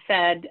when I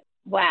said,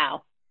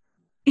 wow,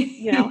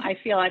 I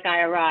feel like I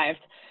arrived.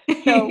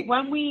 So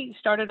when we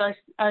started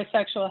our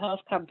sexual health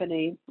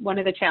company, one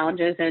of the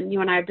challenges, and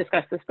you and I have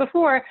discussed this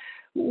before,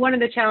 one of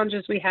the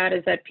challenges we had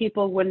is that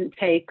people wouldn't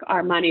take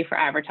our money for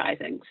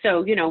advertising.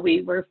 So,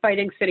 we were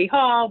fighting City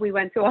Hall. We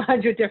went to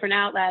 100 different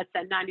outlets,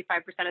 and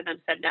 95% of them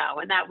said no.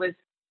 And that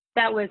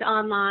was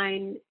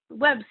online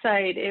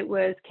website. It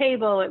was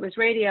cable. It was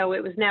radio.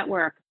 It was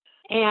network.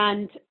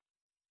 And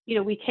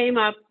we came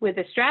up with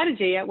a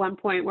strategy at one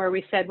point where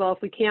we said, well,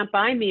 if we can't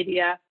buy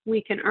media, we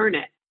can earn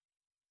it.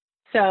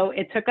 So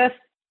it took us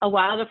a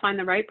while to find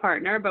the right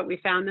partner, but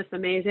we found this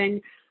amazing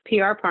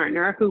PR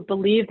partner who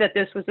believed that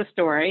this was a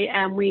story.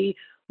 And we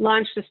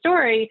launched a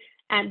story,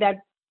 and that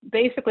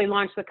basically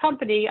launched the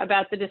company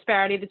about the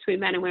disparity between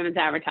men and women's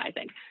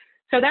advertising.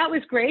 So that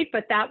was great,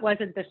 but that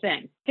wasn't the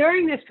thing.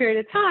 During this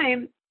period of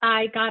time,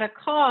 I got a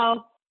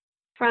call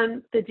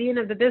from the dean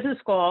of the business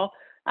school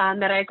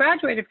that I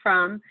graduated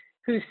from,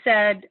 who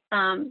said,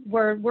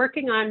 we're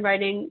working on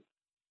writing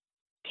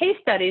case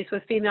studies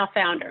with female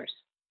founders.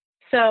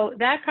 So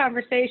that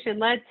conversation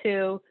led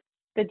to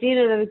the dean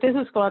of the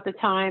business school at the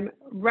time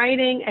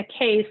writing a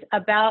case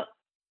about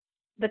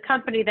the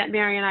company that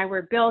Mary and I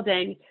were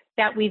building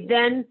that we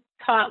then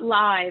taught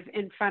live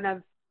in front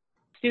of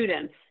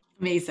students.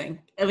 Amazing.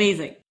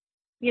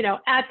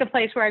 At the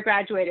place where I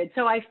graduated.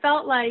 So I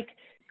felt like,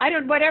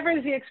 whatever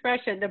is the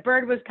expression, the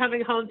bird was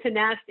coming home to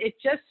nest. It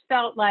just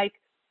felt like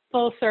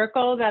full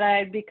circle that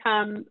I've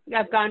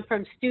gone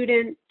from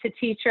student to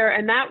teacher.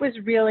 And that was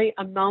really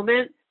a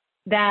moment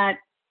that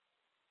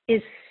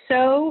is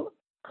so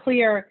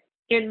clear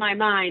in my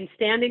mind.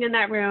 Standing in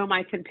that room,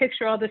 I can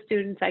picture all the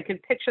students, I can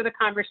picture the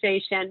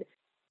conversation,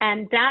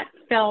 and that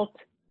felt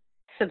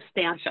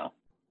substantial.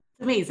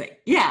 Amazing.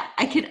 Yeah,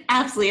 I can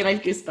absolutely, and I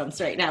have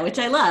goosebumps right now, which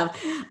I love.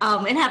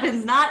 It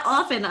happens not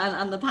often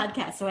on the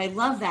podcast, so I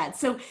love that.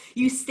 So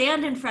you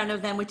stand in front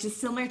of them, which is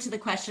similar to the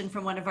question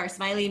from one of our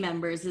Smiley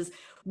members, is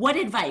what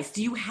advice?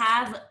 Do you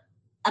have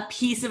a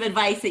piece of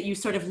advice that you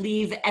sort of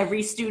leave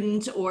every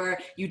student, or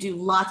you do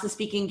lots of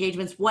speaking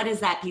engagements? What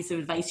is that piece of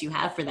advice you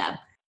have for them?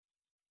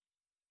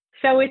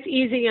 So it's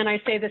easy, and I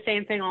say the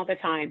same thing all the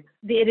time.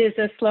 It is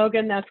a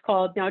slogan that's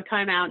called "No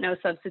timeout, no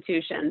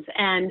substitutions."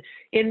 And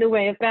in the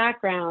way of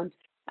background,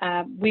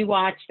 we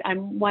watched.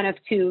 I'm one of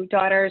two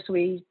daughters.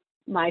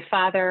 My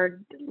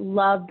father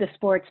loved the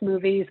sports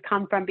movies,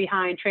 Come From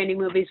Behind, training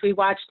movies. We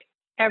watched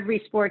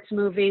every sports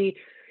movie.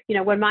 You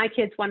know, when my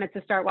kids wanted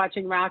to start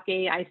watching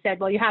Rocky, I said,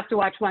 "Well, you have to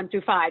watch 1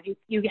 through 5.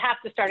 You have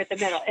to start at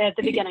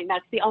the beginning.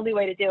 That's the only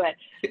way to do it."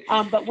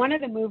 But one of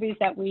the movies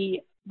that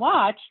we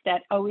watched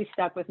that always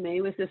stuck with me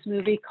was this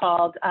movie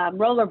called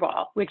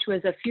Rollerball, which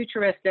was a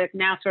futuristic,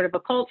 now sort of a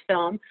cult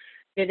film,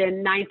 did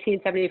in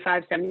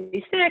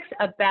 1975-76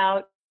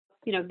 about,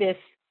 you know, this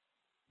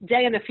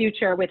day in the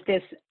future with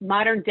this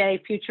modern day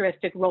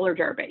futuristic roller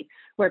derby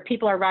where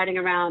people are riding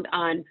around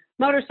on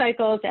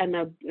motorcycles and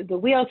the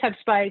wheels have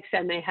spikes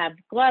and they have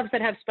gloves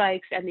that have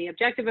spikes, and the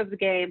objective of the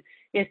game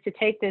is to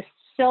take this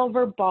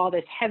silver ball,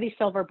 this heavy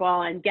silver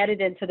ball, and get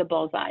it into the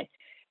bullseye.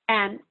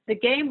 And the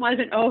game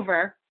wasn't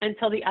over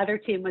until the other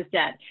team was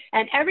dead.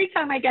 And every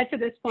time I get to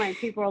this point,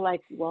 people are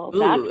like, "Well,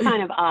 that's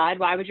kind of odd.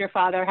 Why would your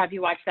father have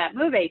you watch that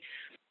movie?"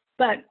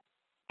 But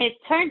it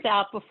turns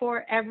out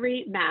before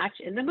every match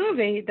in the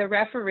movie, the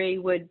referee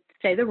would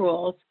say the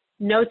rules: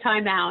 no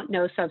timeout,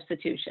 no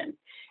substitution.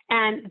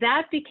 And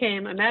that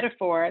became a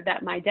metaphor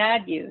that my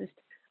dad used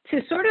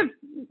to sort of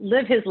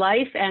live his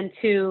life and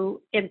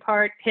to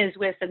impart his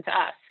wisdom to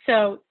us.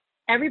 So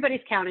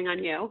everybody's counting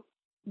on you.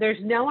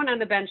 There's no one on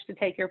the bench to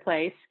take your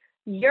place.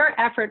 Your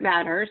effort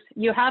matters.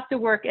 You have to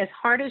work as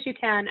hard as you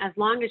can, as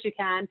long as you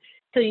can,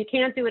 till you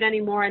can't do it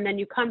anymore. And then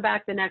you come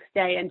back the next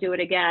day and do it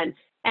again.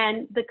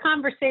 And the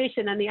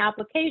conversation and the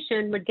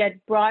application would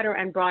get broader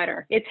and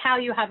broader. It's how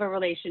you have a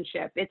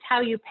relationship. It's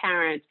how you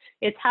parent.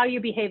 It's how you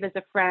behave as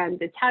a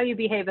friend. It's how you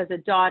behave as a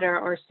daughter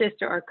or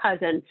sister or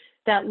cousin,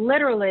 that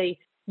literally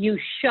you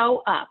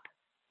show up,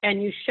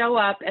 and you show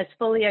up as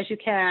fully as you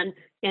can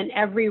in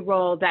every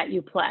role that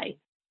you play.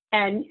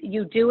 And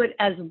you do it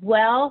as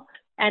well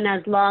and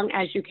as long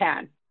as you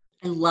can.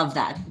 I love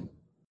that.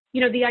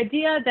 You know, the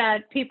idea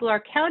that people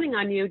are counting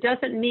on you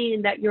doesn't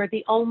mean that you're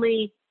the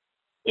only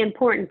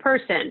important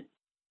person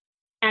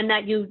and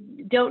that you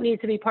don't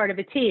need to be part of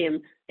a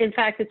team. In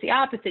fact, it's the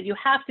opposite. You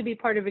have to be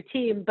part of a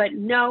team, but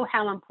know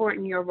how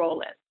important your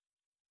role is.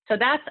 So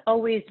that's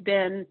always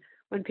been,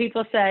 when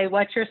people say,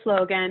 "What's your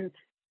slogan?"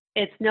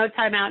 It's no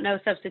timeout, no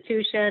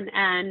substitution.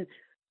 And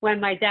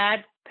when my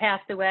dad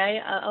passed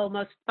away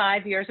almost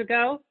 5 years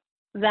ago,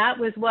 that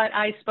was what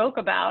I spoke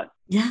about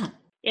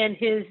in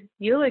his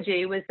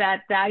eulogy, was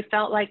that I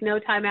felt like no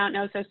timeout,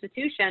 no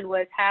substitution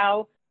was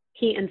how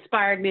he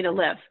inspired me to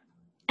live.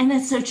 And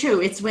that's so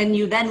true. It's when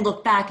you then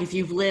look back, if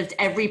you've lived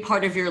every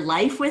part of your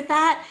life with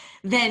that,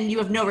 then you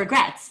have no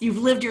regrets. You've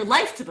lived your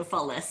life to the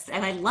fullest.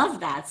 And I love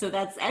that. So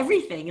that's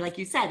everything. Like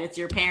you said, it's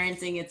your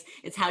parenting,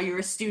 it's how you're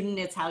a student,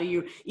 it's how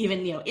you even,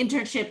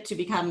 internship to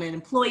become an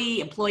employee,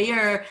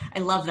 employer. I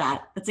love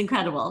that. That's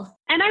incredible.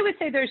 And I would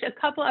say there's a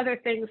couple other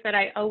things that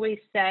I always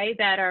say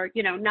that are,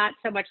 not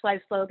so much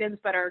life slogans,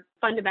 but are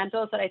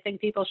fundamentals that I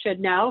think people should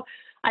know.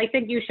 I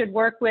think you should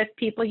work with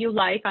people you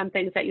like on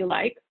things that you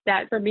like.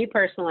 That, for me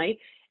personally.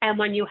 And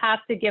when you have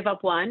to give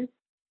up one,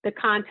 the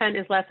content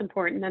is less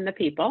important than the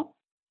people.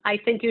 I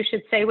think you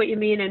should say what you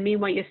mean and mean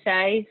what you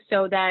say,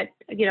 so that,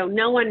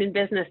 no one in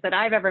business that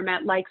I've ever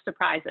met likes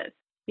surprises.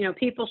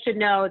 People should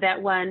know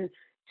that when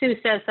Sue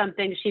says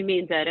something, she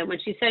means it. And when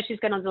she says she's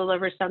going to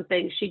deliver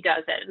something, she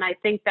does it. And I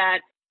think that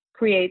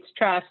creates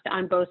trust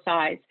on both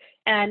sides.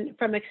 And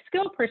from a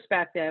skill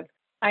perspective,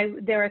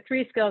 there are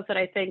 3 skills that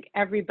I think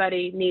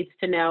everybody needs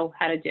to know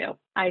how to do.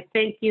 I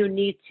think you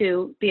need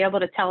to be able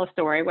to tell a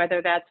story,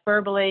 whether that's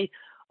verbally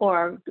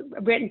or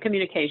written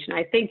communication.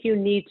 I think you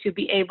need to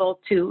be able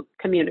to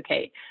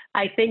communicate.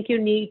 I think you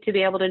need to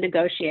be able to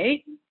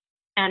negotiate.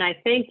 And I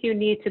think you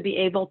need to be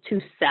able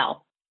to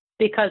sell,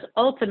 because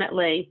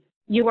ultimately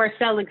you are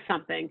selling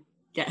something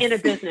in a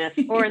business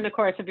or in the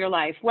course of your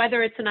life,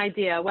 whether it's an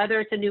idea,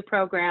 whether it's a new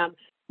program,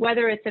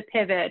 whether it's a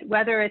pivot,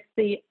 whether it's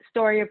the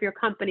story of your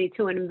company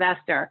to an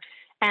investor.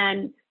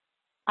 And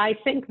I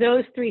think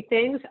those 3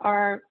 things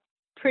are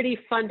pretty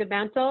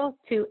fundamental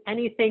to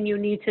anything you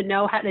need to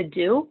know how to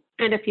do.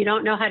 And if you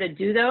don't know how to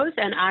do those,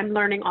 and I'm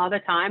learning all the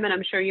time, and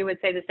I'm sure you would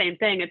say the same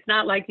thing, it's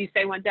not like you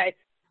say one day,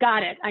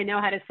 "Got it, I know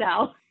how to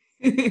sell."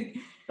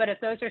 But if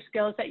those are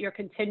skills that you're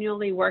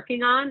continually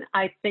working on,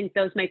 I think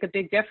those make a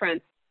big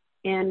difference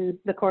in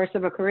the course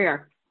of a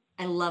career.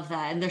 I love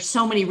that. And there's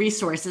so many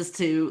resources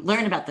to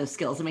learn about those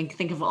skills. I mean,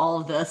 think of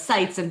all of the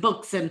sites and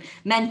books and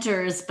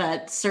mentors,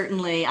 but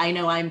certainly I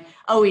know I'm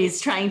always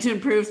trying to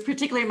improve,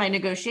 particularly my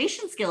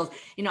negotiation skills.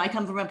 I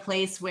come from a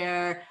place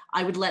where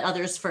I would let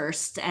others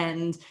first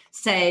and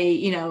say,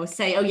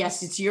 oh,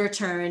 yes, it's your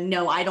turn.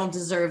 No, I don't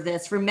deserve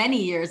this for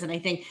many years. And I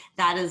think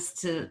that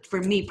is for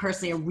me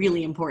personally, a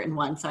really important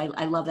one. So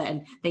I love that.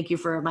 And thank you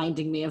for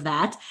reminding me of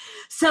that.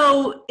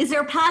 So is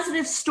there a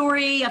positive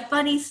story, a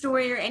funny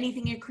story, or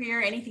anything in your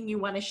career, anything you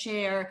want to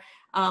share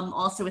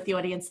also with the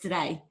audience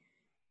today?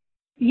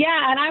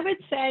 Yeah, and I would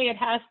say it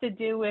has to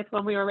do with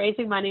when we were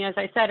raising money. As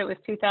I said, it was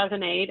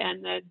 2008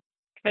 and the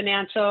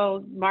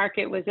financial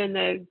market was in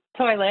the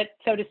toilet,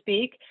 so to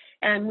speak.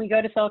 And we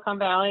go to Silicon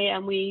Valley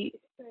and we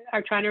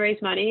are trying to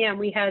raise money. And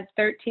we had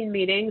 13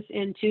 meetings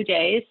in 2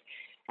 days.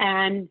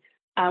 And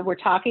we're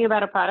talking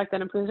about a product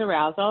that improves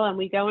arousal. And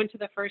we go into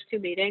the first 2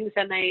 meetings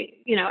and they,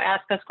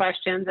 ask us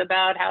questions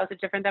about how is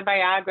it different than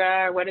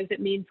Viagra? Or what does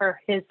it mean for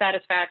his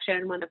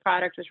satisfaction when the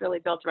product was really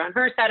built around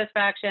her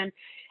satisfaction?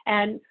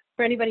 And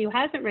for anybody who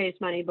hasn't raised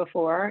money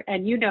before,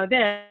 and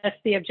this,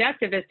 the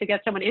objective is to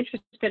get someone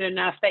interested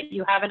enough that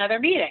you have another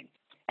meeting.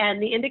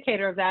 And the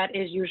indicator of that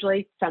is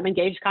usually some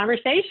engaged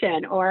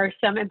conversation or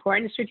some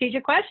important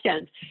strategic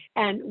questions.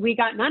 And we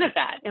got none of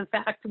that. In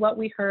fact, what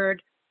we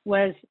heard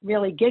was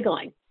really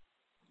giggling.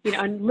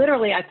 And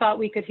literally I thought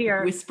we could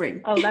hear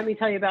whispering. Oh, let me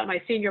tell you about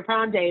my senior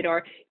prom date,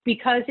 or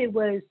because it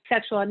was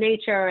sexual in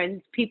nature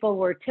and people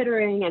were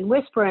tittering and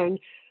whispering,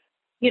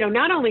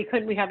 not only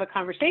couldn't we have a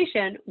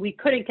conversation, we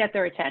couldn't get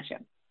their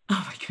attention.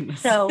 Oh my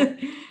goodness. So,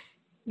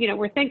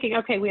 we're thinking,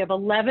 okay, we have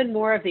 11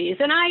 more of these.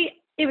 And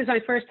it was my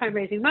first time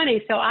raising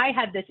money. So I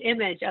had this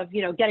image of,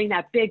 getting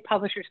that big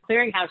Publishers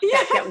Clearinghouse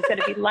check that was going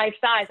to be life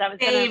size. I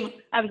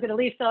was going to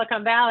leave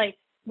Silicon Valley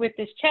with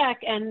this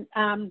check. And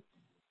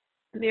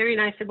Mary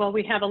and I said, well,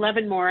 we have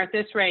 11 more at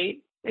this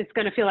rate. It's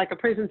going to feel like a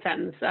prison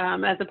sentence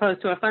as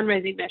opposed to a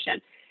fundraising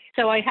mission.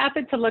 So I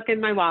happened to look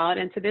in my wallet,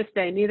 and to this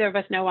day, neither of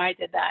us know why I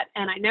did that.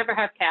 And I never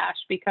have cash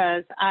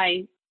because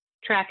I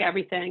track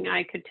everything.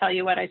 I could tell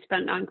you what I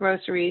spent on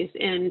groceries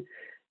in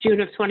June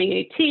of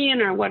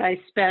 2018 or what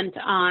I spent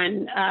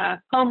on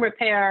home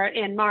repair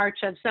in March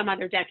of some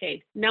other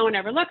decade. No one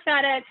ever looks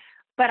at it,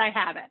 but I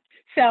have it.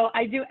 So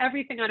I do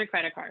everything on a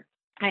credit card.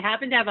 I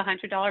happen to have a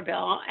 $100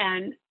 bill,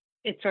 and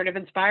it sort of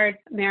inspired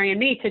Mary and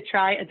me to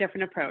try a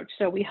different approach.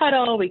 So we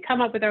huddle, we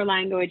come up with our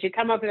language, we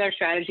come up with our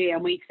strategy,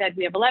 and we said,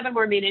 we have 11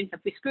 more meetings.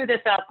 If we screw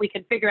this up, we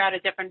can figure out a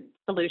different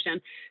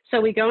solution. So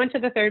we go into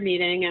the third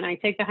meeting and I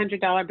take the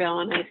 $100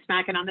 bill and I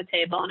smack it on the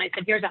table. And I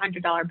said, here's a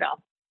 $100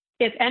 bill.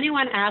 If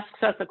anyone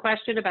asks us a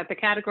question about the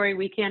category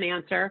we can't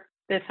answer,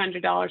 this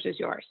 $100 is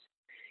yours.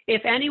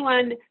 If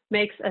anyone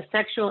makes a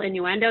sexual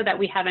innuendo that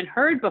we haven't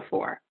heard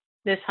before,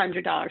 this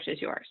 $100 is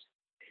yours.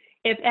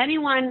 If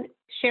anyone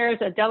shares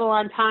a double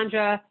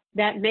entendre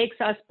that makes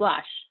us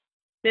blush,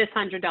 this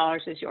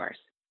 $100 is yours.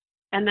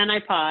 And then I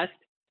paused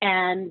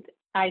and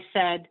I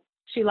said,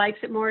 she likes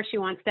it more, she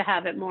wants to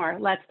have it more.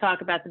 Let's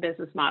talk about the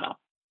business model.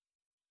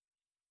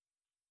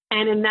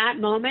 And in that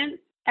moment,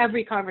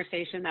 every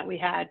conversation that we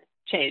had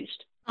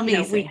changed.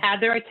 Amazing. We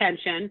had their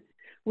attention.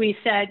 We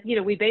said,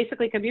 we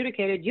basically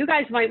communicated, you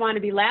guys might want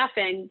to be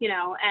laughing,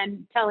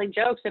 and telling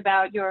jokes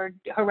about your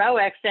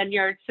heroics and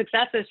your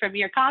successes from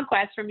your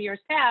conquests from years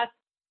past,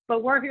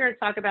 but we're here to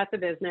talk about the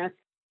business.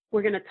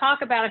 We're going to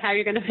talk about how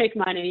you're going to make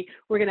money.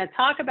 We're going to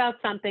talk about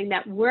something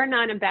that we're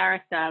not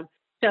embarrassed of.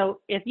 So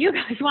if you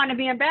guys want to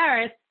be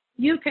embarrassed,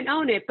 you can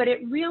own it. But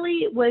it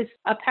really was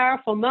a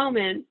powerful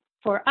moment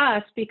for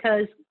us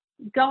because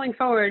going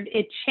forward,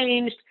 it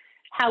changed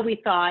how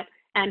we thought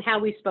and how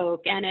we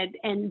spoke,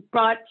 and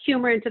brought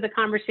humor into the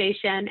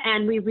conversation.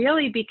 And we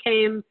really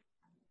became,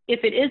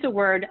 if it is a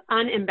word,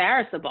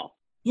 unembarrassable.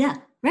 Yeah,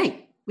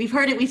 right. We've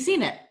heard it. We've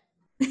seen it.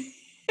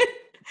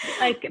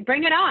 Like,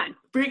 bring it on.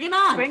 Bring it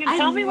on.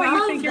 Tell me what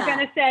you think you're going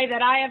to say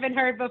that I haven't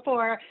heard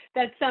before,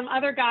 that some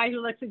other guy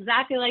who looks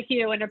exactly like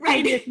you in a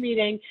previous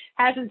meeting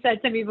hasn't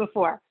said to me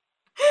before.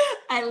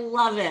 I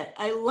love it.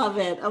 I love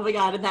it. Oh my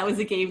God. And that was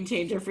a game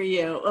changer for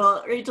you.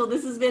 Well, Rachel,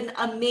 this has been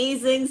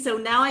amazing. So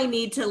now I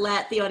need to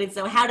let the audience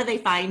know, how do they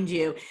find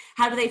you?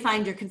 How do they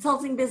find your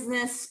consulting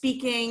business,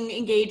 speaking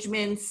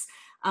engagements,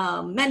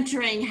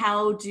 mentoring?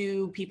 How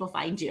do people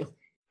find you?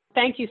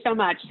 Thank you so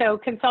much. So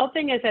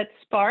consulting is at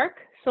Spark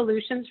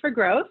Solutions for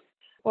Growth,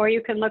 or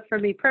you can look for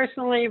me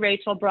personally,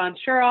 Rachel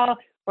Braun-Shirl,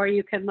 or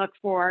you can look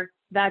for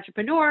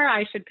Vagipreneur,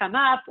 I Should Come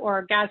Up,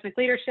 or Orgasmic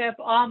Leadership.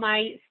 All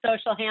my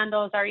social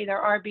handles are either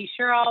RB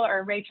Shirl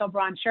or Rachel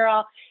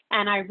Braun-Shirl.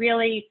 And I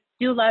really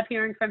do love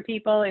hearing from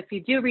people. If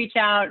you do reach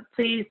out,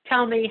 please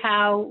tell me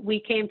how we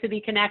came to be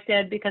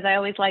connected, because I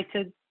always like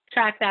to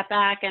track that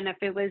back. And if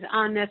it was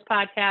on this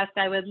podcast,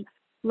 I would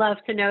love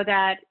to know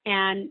that.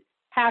 And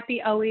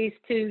happy always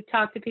to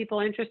talk to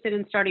people interested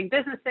in starting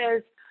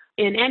businesses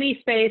in any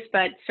space,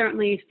 but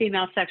certainly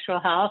female sexual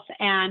health.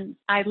 And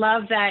I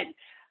love that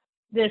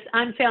this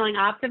unfailing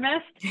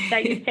optimist,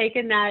 that you've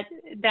taken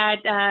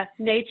that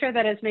nature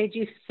that has made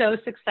you so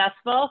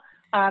successful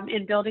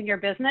in building your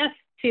business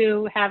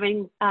to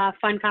having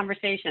fun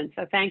conversations.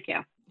 So thank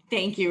you.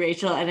 Thank you,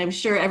 Rachel. And I'm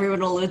sure everyone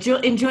will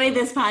enjoy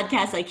this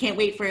podcast. I can't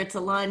wait for it to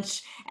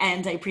launch.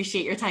 And I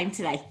appreciate your time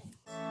today.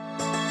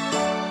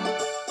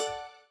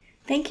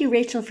 Thank you,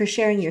 Rachel, for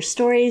sharing your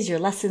stories, your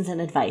lessons,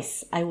 and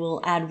advice. I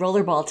will add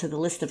Rollerball to the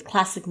list of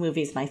classic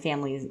movies my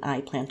family and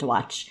I plan to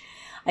watch.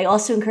 I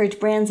also encourage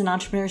brands and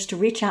entrepreneurs to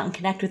reach out and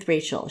connect with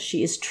Rachel.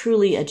 She is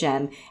truly a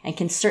gem and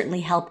can certainly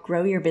help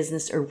grow your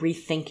business or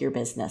rethink your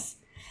business.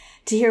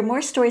 To hear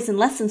more stories and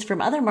lessons from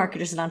other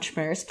marketers and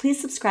entrepreneurs, please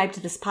subscribe to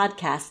this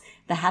podcast,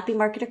 The Happy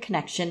Marketer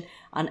Connection,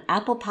 on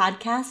Apple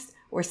Podcasts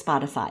or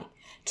Spotify.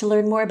 To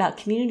learn more about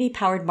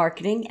community-powered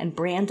marketing and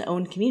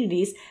brand-owned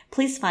communities,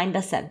 please find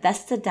us at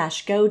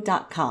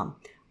vesta-go.com.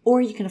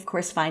 Or you can, of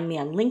course, find me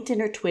on LinkedIn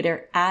or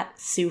Twitter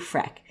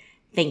 @SueFreck.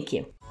 Thank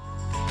you.